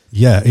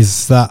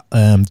 is that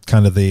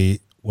kind of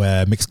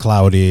where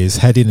Mixcloud is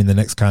heading in the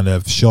next kind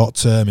of short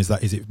term? Is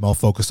it more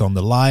focused on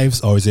the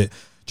lives, or is it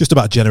just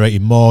about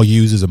generating more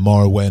users and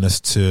more awareness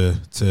to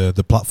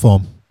the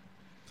platform?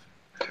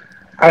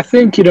 I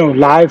think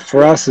live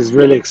for us is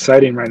really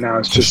exciting right now.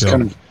 It's just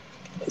kind of.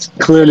 It's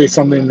clearly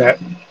something that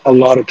a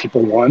lot of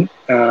people want,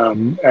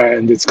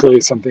 and it's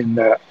clearly something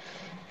that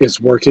is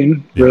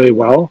working really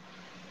well.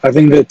 I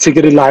think that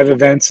ticketed live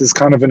events is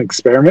kind of an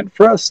experiment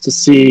for us to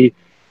see,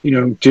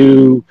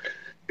 do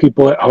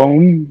people at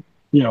home,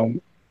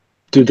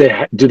 do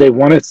they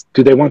want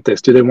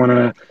this? Do they want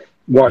to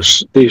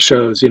watch these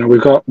shows?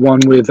 We've got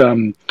one with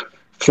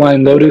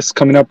Flying Lotus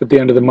coming up at the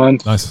end of the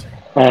month. Nice.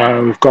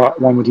 We've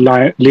got one with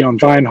Leon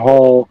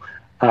Vinehall.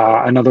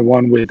 Another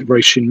one with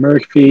Roisin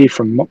Murphy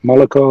from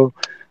Moloko.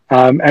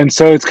 And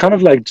so it's kind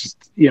of like just,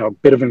 a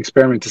bit of an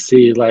experiment to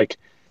see like,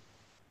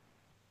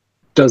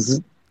 is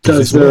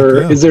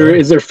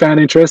there fan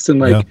interest in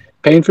like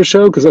paying for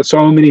show? Because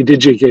so many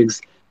DJ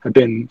gigs have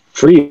been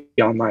free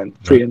online,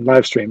 free and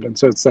live streamed. And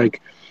so it's like,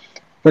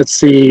 let's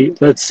see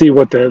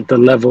what the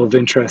level of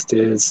interest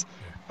is.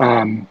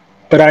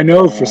 But I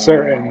know for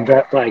certain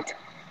that like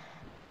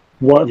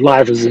what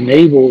live has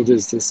enabled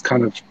is this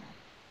kind of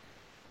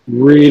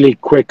really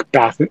quick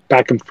back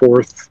and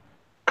forth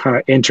kind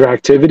of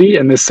interactivity,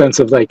 and this sense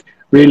of like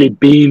really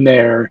being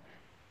there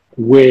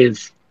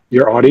with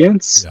your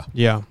audience.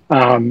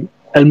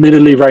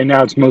 Admittedly, right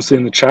now it's mostly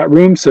in the chat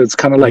room, so it's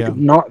kind of like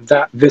not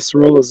that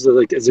visceral as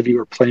if you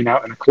were playing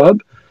out in a club,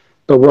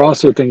 but we're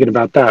also thinking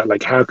about that,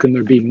 like how can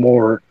there be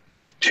more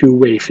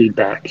two-way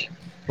feedback.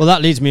 Well,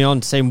 that leads me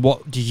on to saying,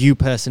 what do you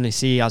personally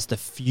see as the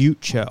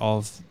future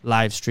of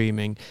live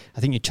streaming?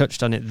 I think you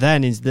touched on it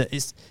then, is that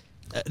it's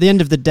at the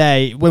end of the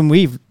day, when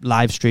we've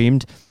live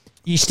streamed,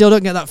 you still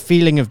don't get that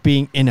feeling of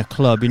being in a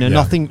club.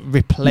 Nothing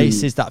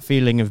replaces that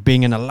feeling of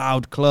being in a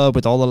loud club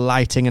with all the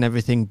lighting and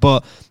everything.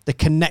 But the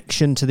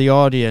connection to the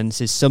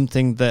audience is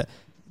something that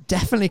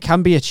definitely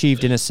can be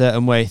achieved in a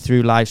certain way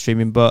through live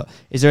streaming. But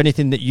is there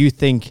anything that you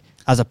think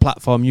as a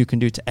platform you can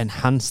do to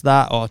enhance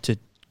that or to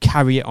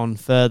carry it on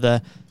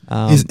further?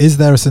 Is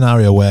there a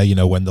scenario where,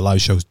 when the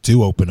live shows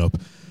do open up,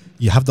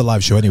 you have the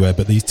live show anywhere,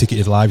 but these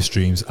ticketed live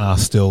streams are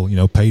still,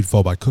 paid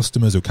for by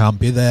customers who can't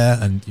be there,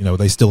 and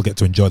they still get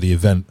to enjoy the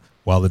event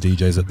while the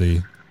DJ's at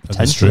the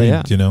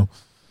stream.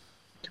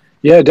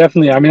 Yeah,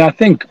 definitely. I mean, I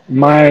think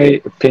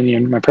my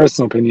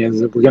personal opinion,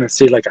 is that we're going to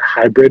see like a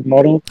hybrid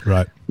model,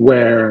 Right.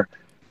 where,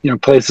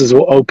 places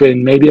will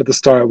open maybe at the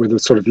start with a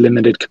sort of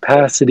limited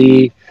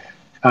capacity,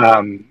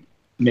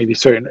 maybe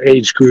certain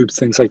age groups,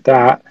 things like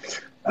that.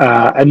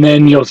 And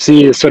then you'll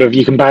see sort of,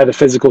 you can buy the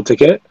physical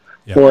ticket,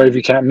 or if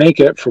you can't make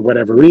it for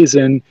whatever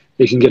reason,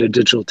 you can get a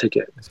digital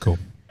ticket. That's cool.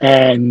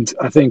 And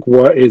I think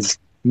what is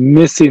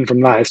missing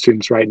from live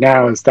streams right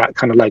now is that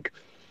kind of like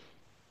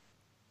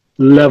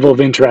level of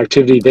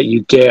interactivity that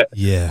you get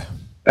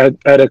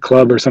at a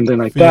club or something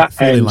like that.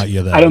 And like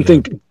you're there, I don't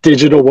think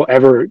digital will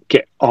ever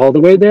get all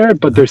the way there,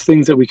 but there's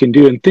things that we can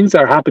do and things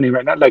that are happening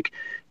right now. Like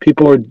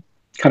people are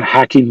kind of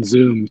hacking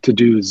Zoom to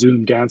do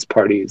Zoom dance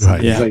parties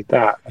and things like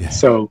that. Yeah.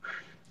 So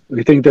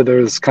we think that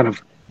there's kind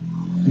of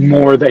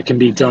more that can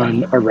be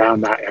done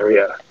around that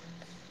area.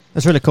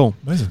 That's really cool.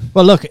 Amazing.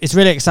 Well, look, it's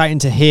really exciting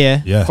to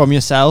hear from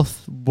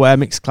yourself where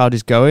Mixcloud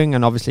is going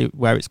and obviously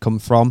where it's come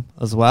from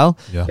as well.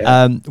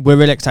 Yeah. We're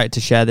really excited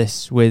to share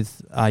this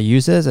with our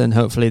users, and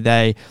hopefully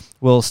they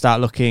will start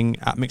looking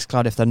at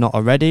Mixcloud if they're not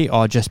already,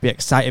 or just be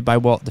excited by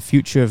what the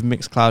future of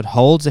Mixcloud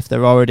holds if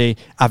they're already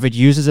avid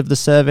users of the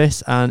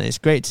service. And it's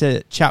great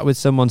to chat with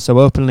someone so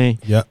openly,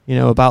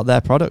 about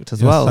their product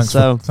as well.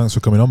 Thanks for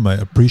coming on, mate.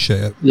 I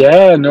appreciate it.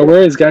 Yeah, no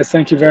worries, guys.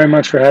 Thank you very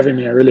much for having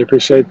me. I really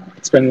appreciate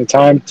spending the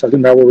time talking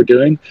about what we're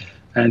doing.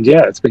 And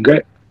it's been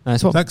great.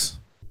 Nice one. Thanks.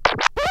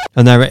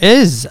 And there it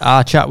is,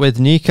 our chat with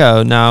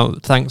Nico. Now,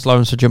 thanks,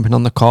 Lawrence, for jumping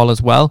on the call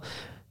as well.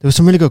 There were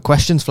some really good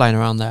questions flying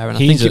around there, and I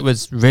think it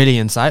was really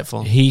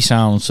insightful. He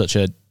sounds such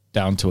a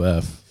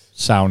down-to-earth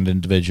sound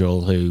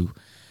individual who,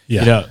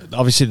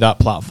 obviously that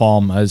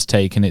platform has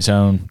taken its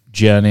own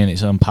journey and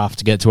its own path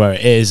to get to where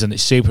it is, and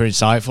it's super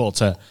insightful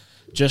to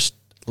just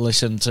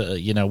listen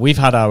to, we've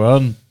had our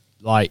own,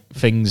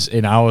 things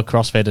in our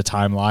Crossfader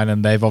timeline,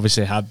 and they've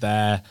obviously had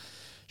their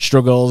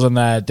struggles and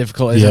their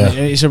difficulties. Yeah.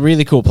 It's a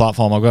really cool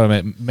platform. I've got to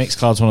admit,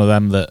 Mixcloud's one of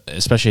them that,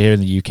 especially here in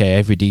the UK,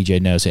 every DJ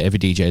knows it, every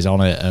DJ's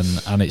on it,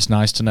 and it's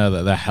nice to know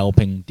that they're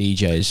helping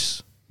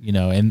DJs,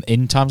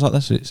 in times like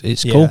this.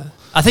 It's cool.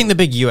 I think the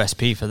big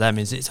USP for them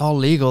is it's all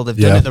legal. They've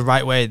done it the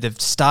right way. They've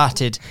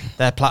started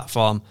their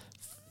platform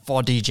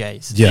for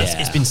DJs.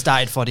 It's been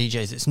started for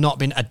DJs. It's not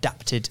been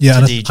adapted to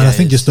DJs. And I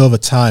think just over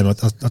time, I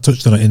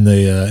touched on it in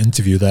the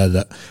interview there,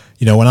 that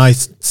when I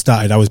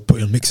started, I was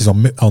putting mixes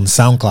on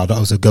SoundCloud. That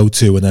was a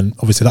go-to, and then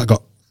obviously that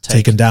got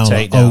taken down.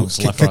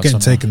 Kept getting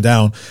taken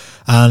down.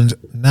 And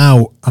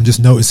now I'm just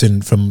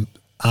noticing from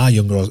our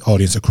younger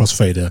audience at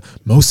Crossfader,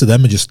 most of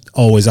them are just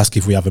always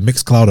asking if we have a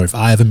Mixcloud or if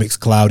I have a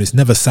Mixcloud. It's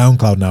never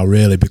SoundCloud now,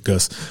 really,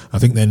 because I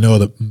think they know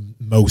that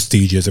most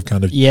DJs have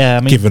kind of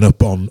given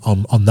up on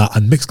that,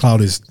 and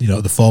Mixcloud is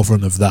at the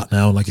forefront of that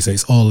now. And like you say,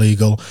 it's all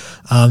legal,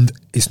 and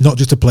it's not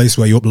just a place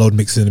where you upload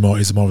mixes anymore.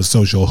 It's more of a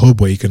social hub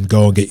where you can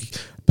go and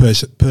get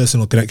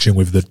personal connection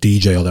with the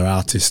DJ or their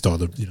artist or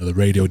the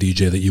radio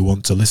DJ that you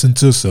want to listen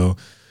to. So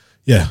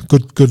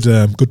good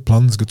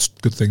plans,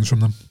 good things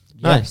from them.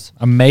 Nice.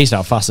 Amazed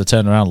how fast they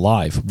turn around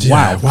live.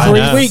 Wow.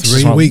 3 weeks.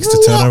 3 weeks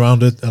to turn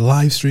around a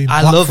live stream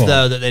platform. I love,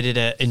 though, that they did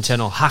an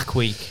internal hack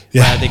week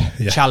where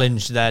they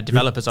challenged their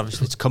developers,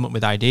 obviously, to come up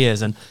with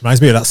ideas. And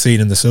reminds me of that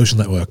scene in The Social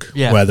Network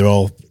where they're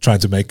all trying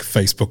to make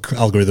Facebook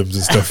algorithms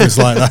and stuff. It's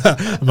like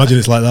that. Imagine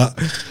it's like that.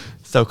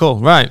 So cool.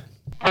 Right.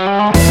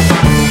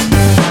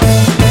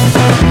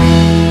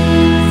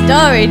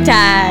 Story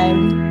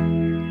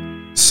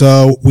time.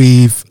 So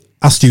we've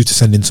asked you to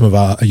send in some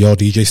of your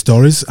DJ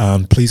stories,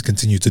 and please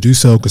continue to do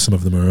so because some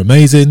of them are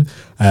amazing.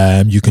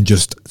 You can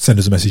just send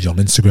us a message on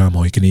Instagram,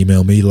 or you can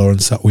email me,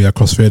 Lawrence, at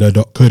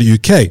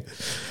wearecrossfader.co.uk.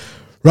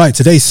 Right,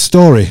 today's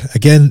story,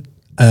 again,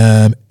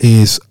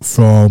 is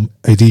from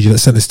a DJ that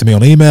sent this to me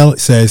on email. It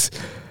says,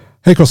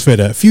 "Hey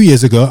Crossfader, a few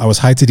years ago I was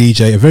hired to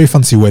DJ a very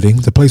fancy wedding.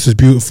 The place was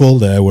beautiful.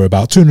 There were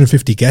about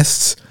 250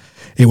 guests.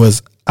 It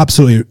was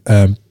absolutely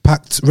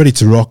packed, ready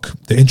to rock.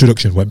 The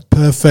introduction went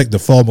perfect. The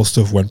formal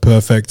stuff went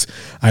perfect.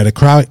 I had a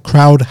crowd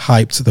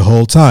hyped the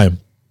whole time.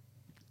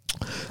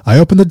 I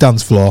opened the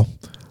dance floor,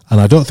 and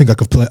I don't think I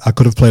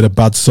could have played a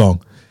bad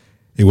song.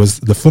 It was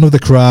the fun of the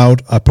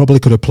crowd. I probably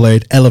could have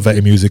played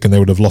elevator music, and they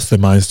would have lost their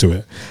minds to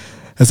it.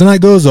 As the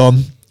night goes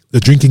on, the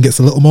drinking gets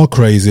a little more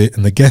crazy,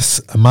 and the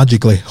guests are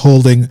magically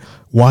holding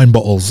wine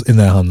bottles in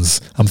their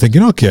hands. I'm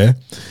thinking, okay,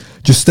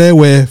 just stay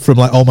away from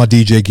all my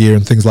DJ gear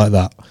and things like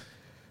that.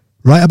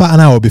 Right about an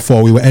hour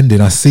before we were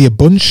ending, I see a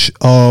bunch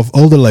of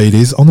older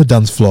ladies on the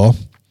dance floor.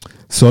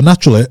 So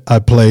naturally, I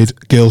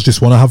played Girls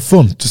Just Want to Have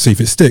Fun to see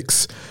if it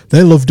sticks.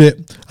 They loved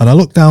it, and I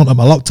looked down at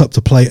my laptop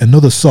to play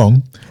another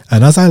song,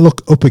 and as I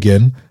look up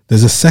again,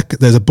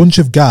 there's a bunch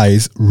of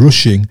guys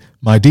rushing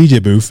my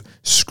DJ booth,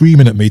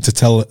 screaming at me to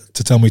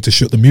tell me to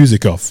shut the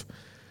music off.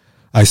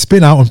 I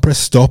spin out and press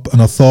stop,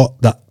 and I thought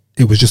that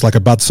it was just like a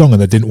bad song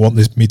and they didn't want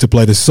me to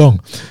play this song.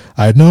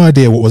 I had no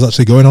idea what was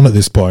actually going on at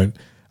this point.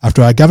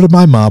 After I gathered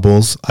my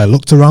marbles, I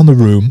looked around the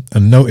room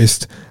and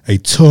noticed a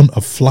ton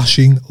of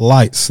flashing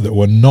lights that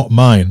were not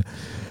mine.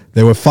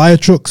 There were fire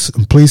trucks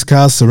and police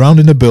cars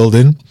surrounding the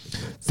building.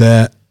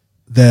 There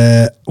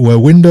there were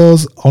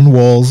windows on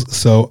walls,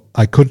 so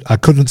I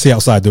couldn't see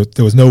outside.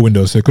 There was no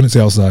windows, so I couldn't see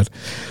outside.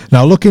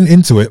 Now, looking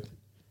into it,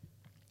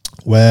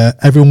 where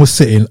everyone was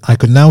sitting, I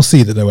could now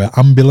see that there were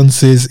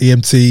ambulances,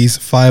 EMTs,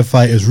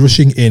 firefighters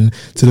rushing in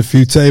to the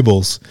few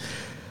tables.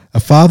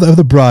 A father of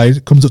the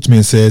bride comes up to me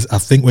and says, "I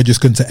think we're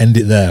just going to end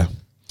it there."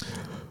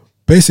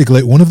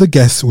 Basically, one of the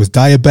guests was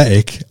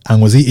diabetic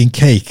and was eating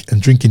cake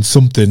and drinking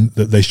something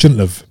that they shouldn't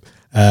have,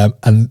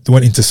 and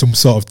went into some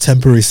sort of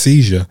temporary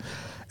seizure.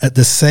 At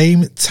the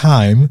same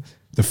time,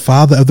 the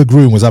father of the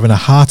groom was having a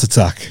heart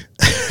attack.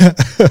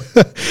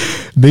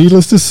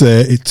 Needless to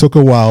say, it took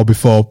a while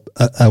before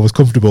I was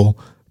comfortable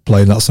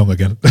playing that song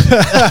again.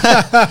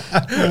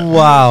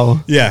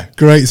 Wow. Yeah,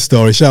 great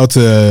story. Shout out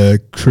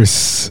to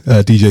Chris,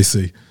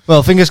 DJC.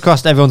 Well, fingers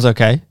crossed everyone's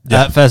okay,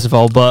 Yeah. first of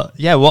all. But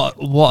yeah, what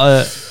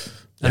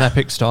an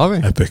epic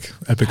story. Epic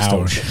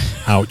story.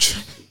 Ouch.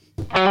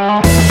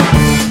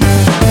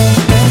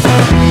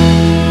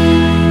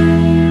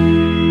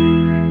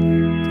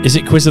 Is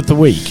it quiz of the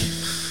week?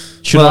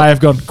 Should Well- I have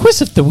gone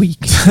quiz of the week?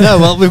 No,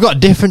 well, we've got a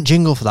different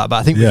jingle for that, but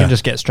I think we Yeah. can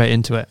just get straight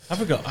into it. Have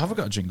we got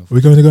a jingle? Are we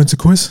going to go into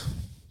quiz?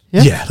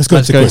 Yeah, let's go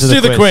into quiz.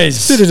 into Do the quiz.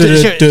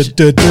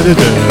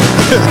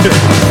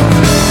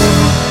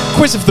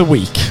 Quiz of the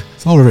week.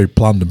 It's all very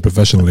planned and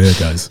professional here,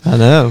 guys. I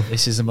know.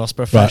 This is the most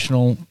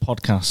professional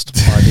podcast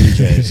by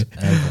DJs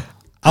ever.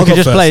 I'll We can go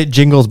just first. play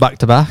jingles back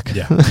to back.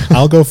 Yeah,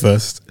 I'll go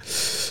first.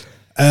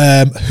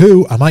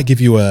 Who, I might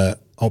give you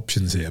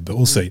options here, but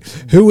we'll see.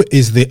 Who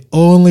is the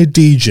only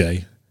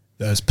DJ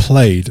that has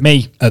played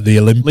Me. at the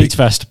Olympic? Leeds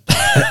Fest.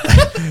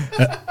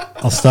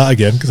 I'll start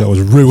again because I was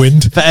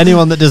ruined. For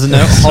anyone that doesn't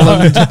know,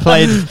 Holland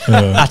played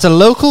at a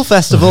local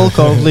festival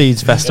called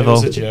Leeds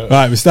Festival.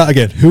 Right, we start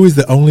again. Who is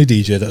the only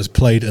DJ that has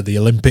played at the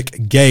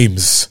Olympic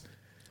Games?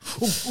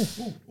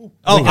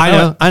 Oh, I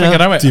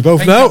know. Do you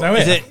both know?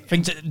 Is it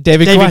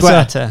David David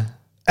Guetta?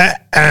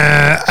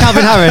 Guetta?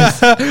 Calvin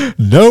Harris?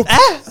 Nope.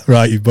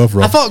 Right, you're both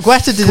wrong. I thought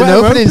Guetta did an Guetta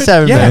opening opened-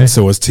 ceremony. yeah. And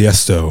so was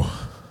Tiesto.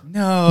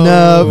 No.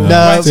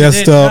 No.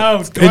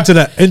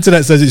 Tiesto.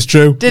 Internet says it's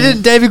true.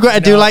 Didn't David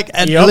Guetta do like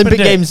an He Olympic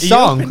opened it. Games He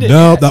song? opened it.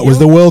 No, Yeah, that was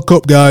the World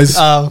Cup, guys.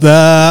 Oh.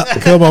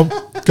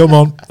 Come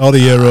on. All the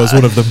Euros,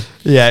 one of them.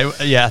 Yeah,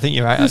 I think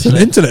you're right. The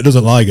Actually. internet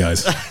doesn't lie,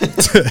 guys.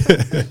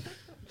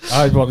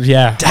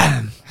 Yeah.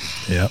 Damn.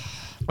 Yeah.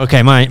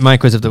 Okay, my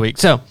quiz of the week.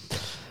 So,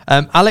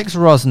 Alex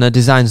Rosner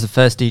designs the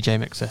first DJ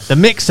mixer. The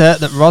mixer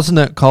that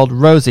Rosner called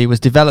Rosie was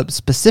developed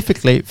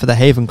specifically for the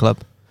Haven Club.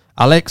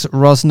 Alex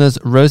Rosner's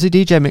Rosie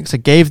DJ mixer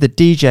gave the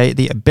DJ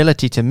the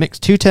ability to mix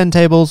two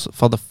turntables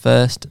for the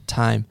first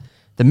time.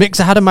 The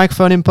mixer had a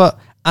microphone input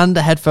and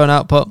a headphone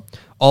output,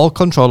 all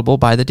controllable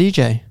by the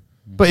DJ.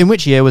 But in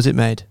which year was it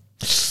made?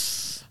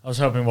 I was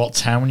hoping what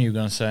town you were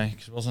going to say,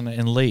 because wasn't it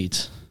in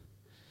Leeds?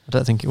 I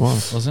don't think it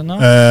was. Was it not?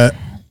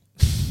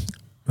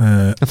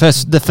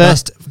 The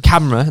first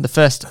camera, the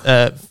first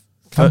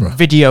Camera?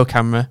 video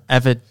camera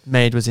ever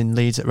made was in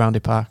Leeds at Roundy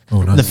Park.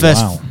 Oh, nice. The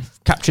first Wow.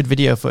 captured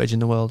video footage in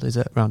the world is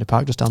at Roundy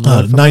Park, just down the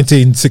road. from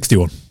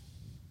 1961.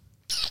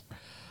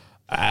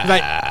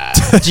 Right.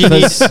 Do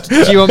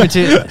you want me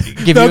to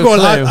give you a Go on.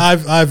 clue?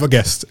 I've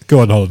guessed. Go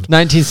on, Holland.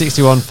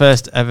 1961,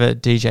 first ever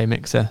DJ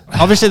mixer.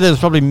 Obviously, there was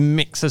probably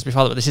mixers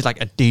before that, but this is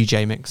like a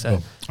DJ mixer.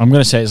 Oh. I'm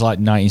going to say it's like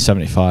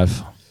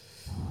 1975.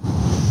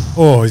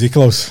 Oh, is he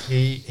close?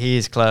 He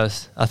is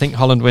close. I think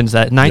Holland wins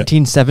there.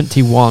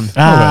 1971.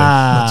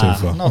 not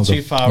too far. Not Not too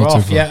too- far not too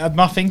off. far. Yeah,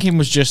 my thinking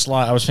was just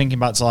like, I was thinking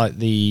back to like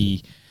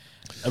the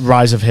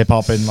rise of hip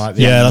hop in like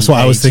the Yeah, that's what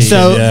I was 80s. thinking.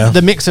 So Yeah.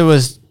 the mixer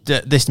was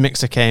this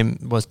mixer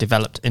was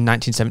developed in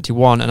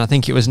 1971, and I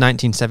think it was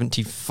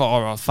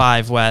 1974 or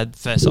 5 where the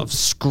first sort of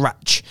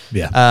scratch.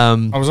 Yeah.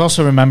 I was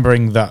also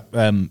remembering that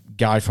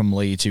guy from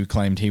Leeds who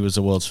claimed he was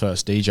the world's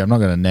first DJ. I'm not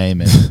going to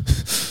name him,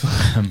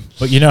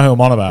 but you know who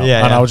I'm on about. Yeah,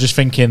 and yeah. I was just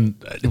thinking,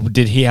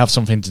 did he have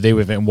something to do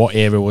with it? In what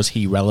era was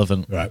he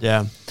relevant? Right.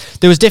 Yeah,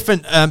 there was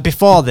different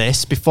before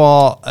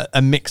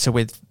a mixer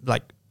with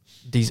like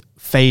these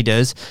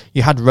faders.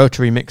 You had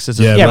rotary mixers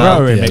as Yeah, Yeah, well.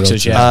 rotary yeah,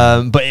 mixers. rotary.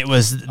 Yeah. But this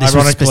was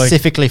Ironically-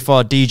 specifically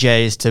for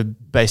DJs to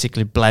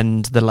basically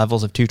blend the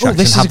levels of two tracks and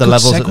this is have a the good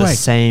levels at the segue.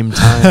 same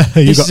time.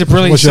 This is a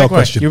brilliant What's your segue.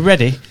 question? You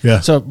ready? Yeah.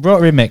 So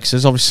rotary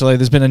mixers, obviously,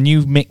 there's been a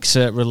new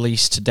mixer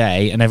released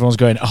today, and everyone's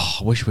going, "Oh,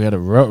 I wish we had a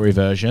rotary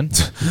version."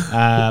 Do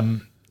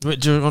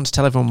you want to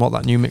tell everyone what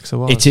that new mixer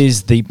was? It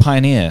is the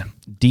Pioneer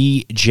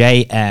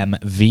DJM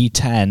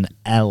V10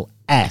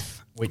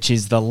 LF, which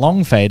is the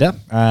long fader.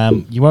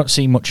 You won't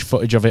see much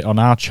footage of it on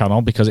our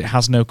channel because it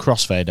has no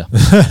crossfader.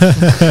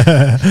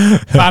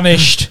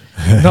 Banished.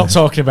 Not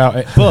talking about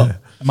it. But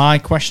my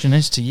question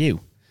is to you.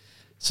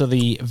 So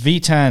the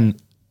V10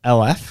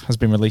 LF has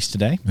been released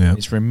today. Yeah.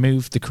 It's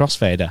removed the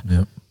crossfader.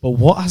 Yeah. But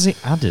what has it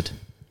added?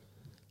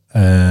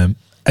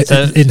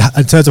 So- in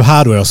terms of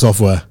hardware or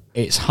software?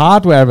 It's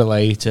hardware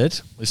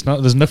related. It's not.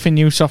 There's nothing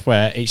new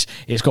software. It's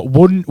got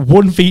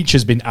one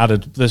feature's been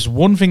added. There's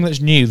one thing that's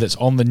new that's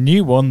on the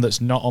new one that's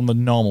not on the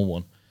normal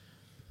one.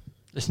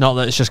 It's not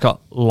that it's just got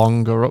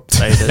longer up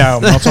faders. No,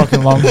 I'm not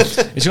talking long.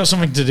 It's got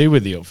something to do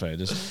with the up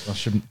faders. I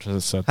shouldn't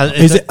have said that.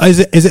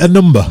 Is it a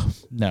number?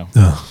 No.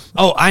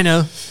 Oh, I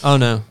know. Oh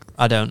no,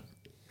 I don't.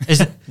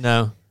 Is it?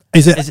 No.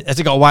 Has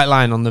it got a white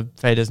line on the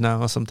faders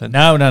now or something?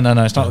 No.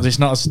 It's not. It's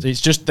not.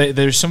 It's just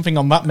there's something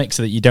on that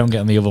mixer that you don't get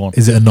on the other one.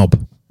 Is it a knob?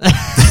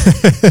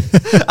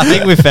 I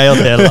think we failed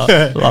here,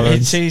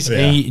 Lawrence. It is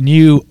a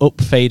new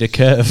up fader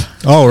curve.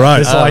 Oh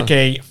right. There's like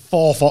a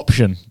fourth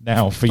option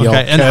now for your.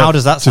 Okay, and curve. how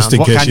does that sound? Just in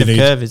What case kind you of need-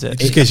 curve is it?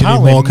 Just in case you need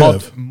Apparently more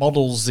curve.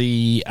 models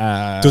the.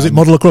 Does it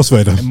model a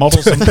crossfader? It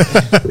models.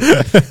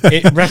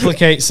 It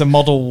replicates the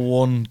Model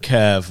 1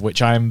 curve,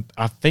 which I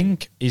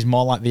think is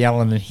more like the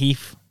Allen and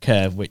Heath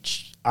curve,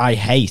 which I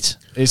hate.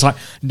 It's like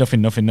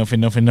nothing,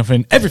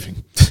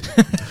 everything.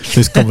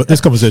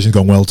 This conversation's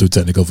gone well too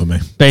technical for me.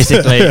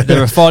 Basically,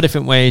 there are 4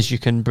 different ways you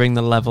can bring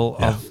the level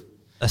of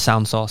a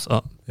sound source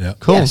up. Yeah.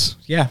 Cool. Yes.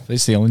 Yeah,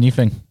 it's the only new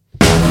thing.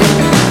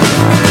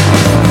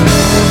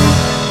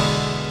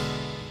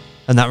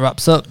 And that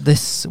wraps up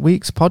this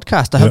week's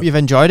podcast. I hope you've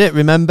enjoyed it.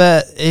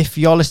 Remember, if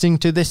you're listening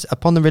to this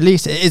upon the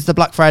release, it is the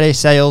Black Friday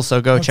sale, so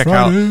go check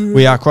out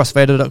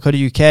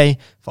wearecrossfader.co.uk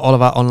for all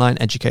of our online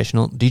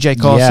educational DJ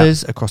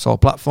courses across all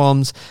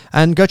platforms.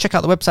 And go check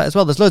out the website as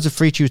well. There's loads of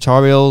free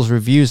tutorials,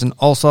 reviews, and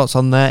all sorts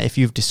on there if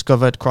you've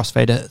discovered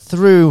Crossfader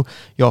through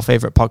your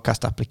favourite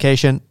podcast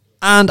application.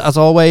 And as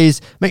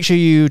always, make sure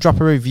you drop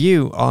a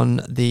review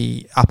on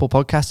the Apple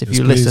podcast if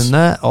you listen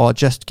there, or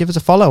just give us a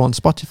follow on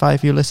Spotify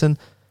if you listen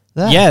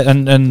there. Yeah,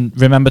 and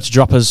remember to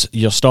drop us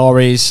your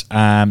stories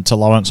to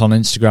Lawrence on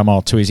Instagram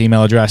or to his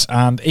email address.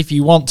 And if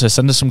you want to,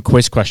 send us some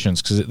quiz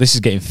questions, because this is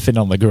getting thin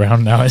on the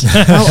ground now, isn't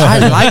it? Oh, I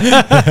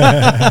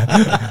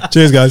like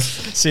Cheers, guys.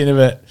 See you in a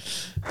bit.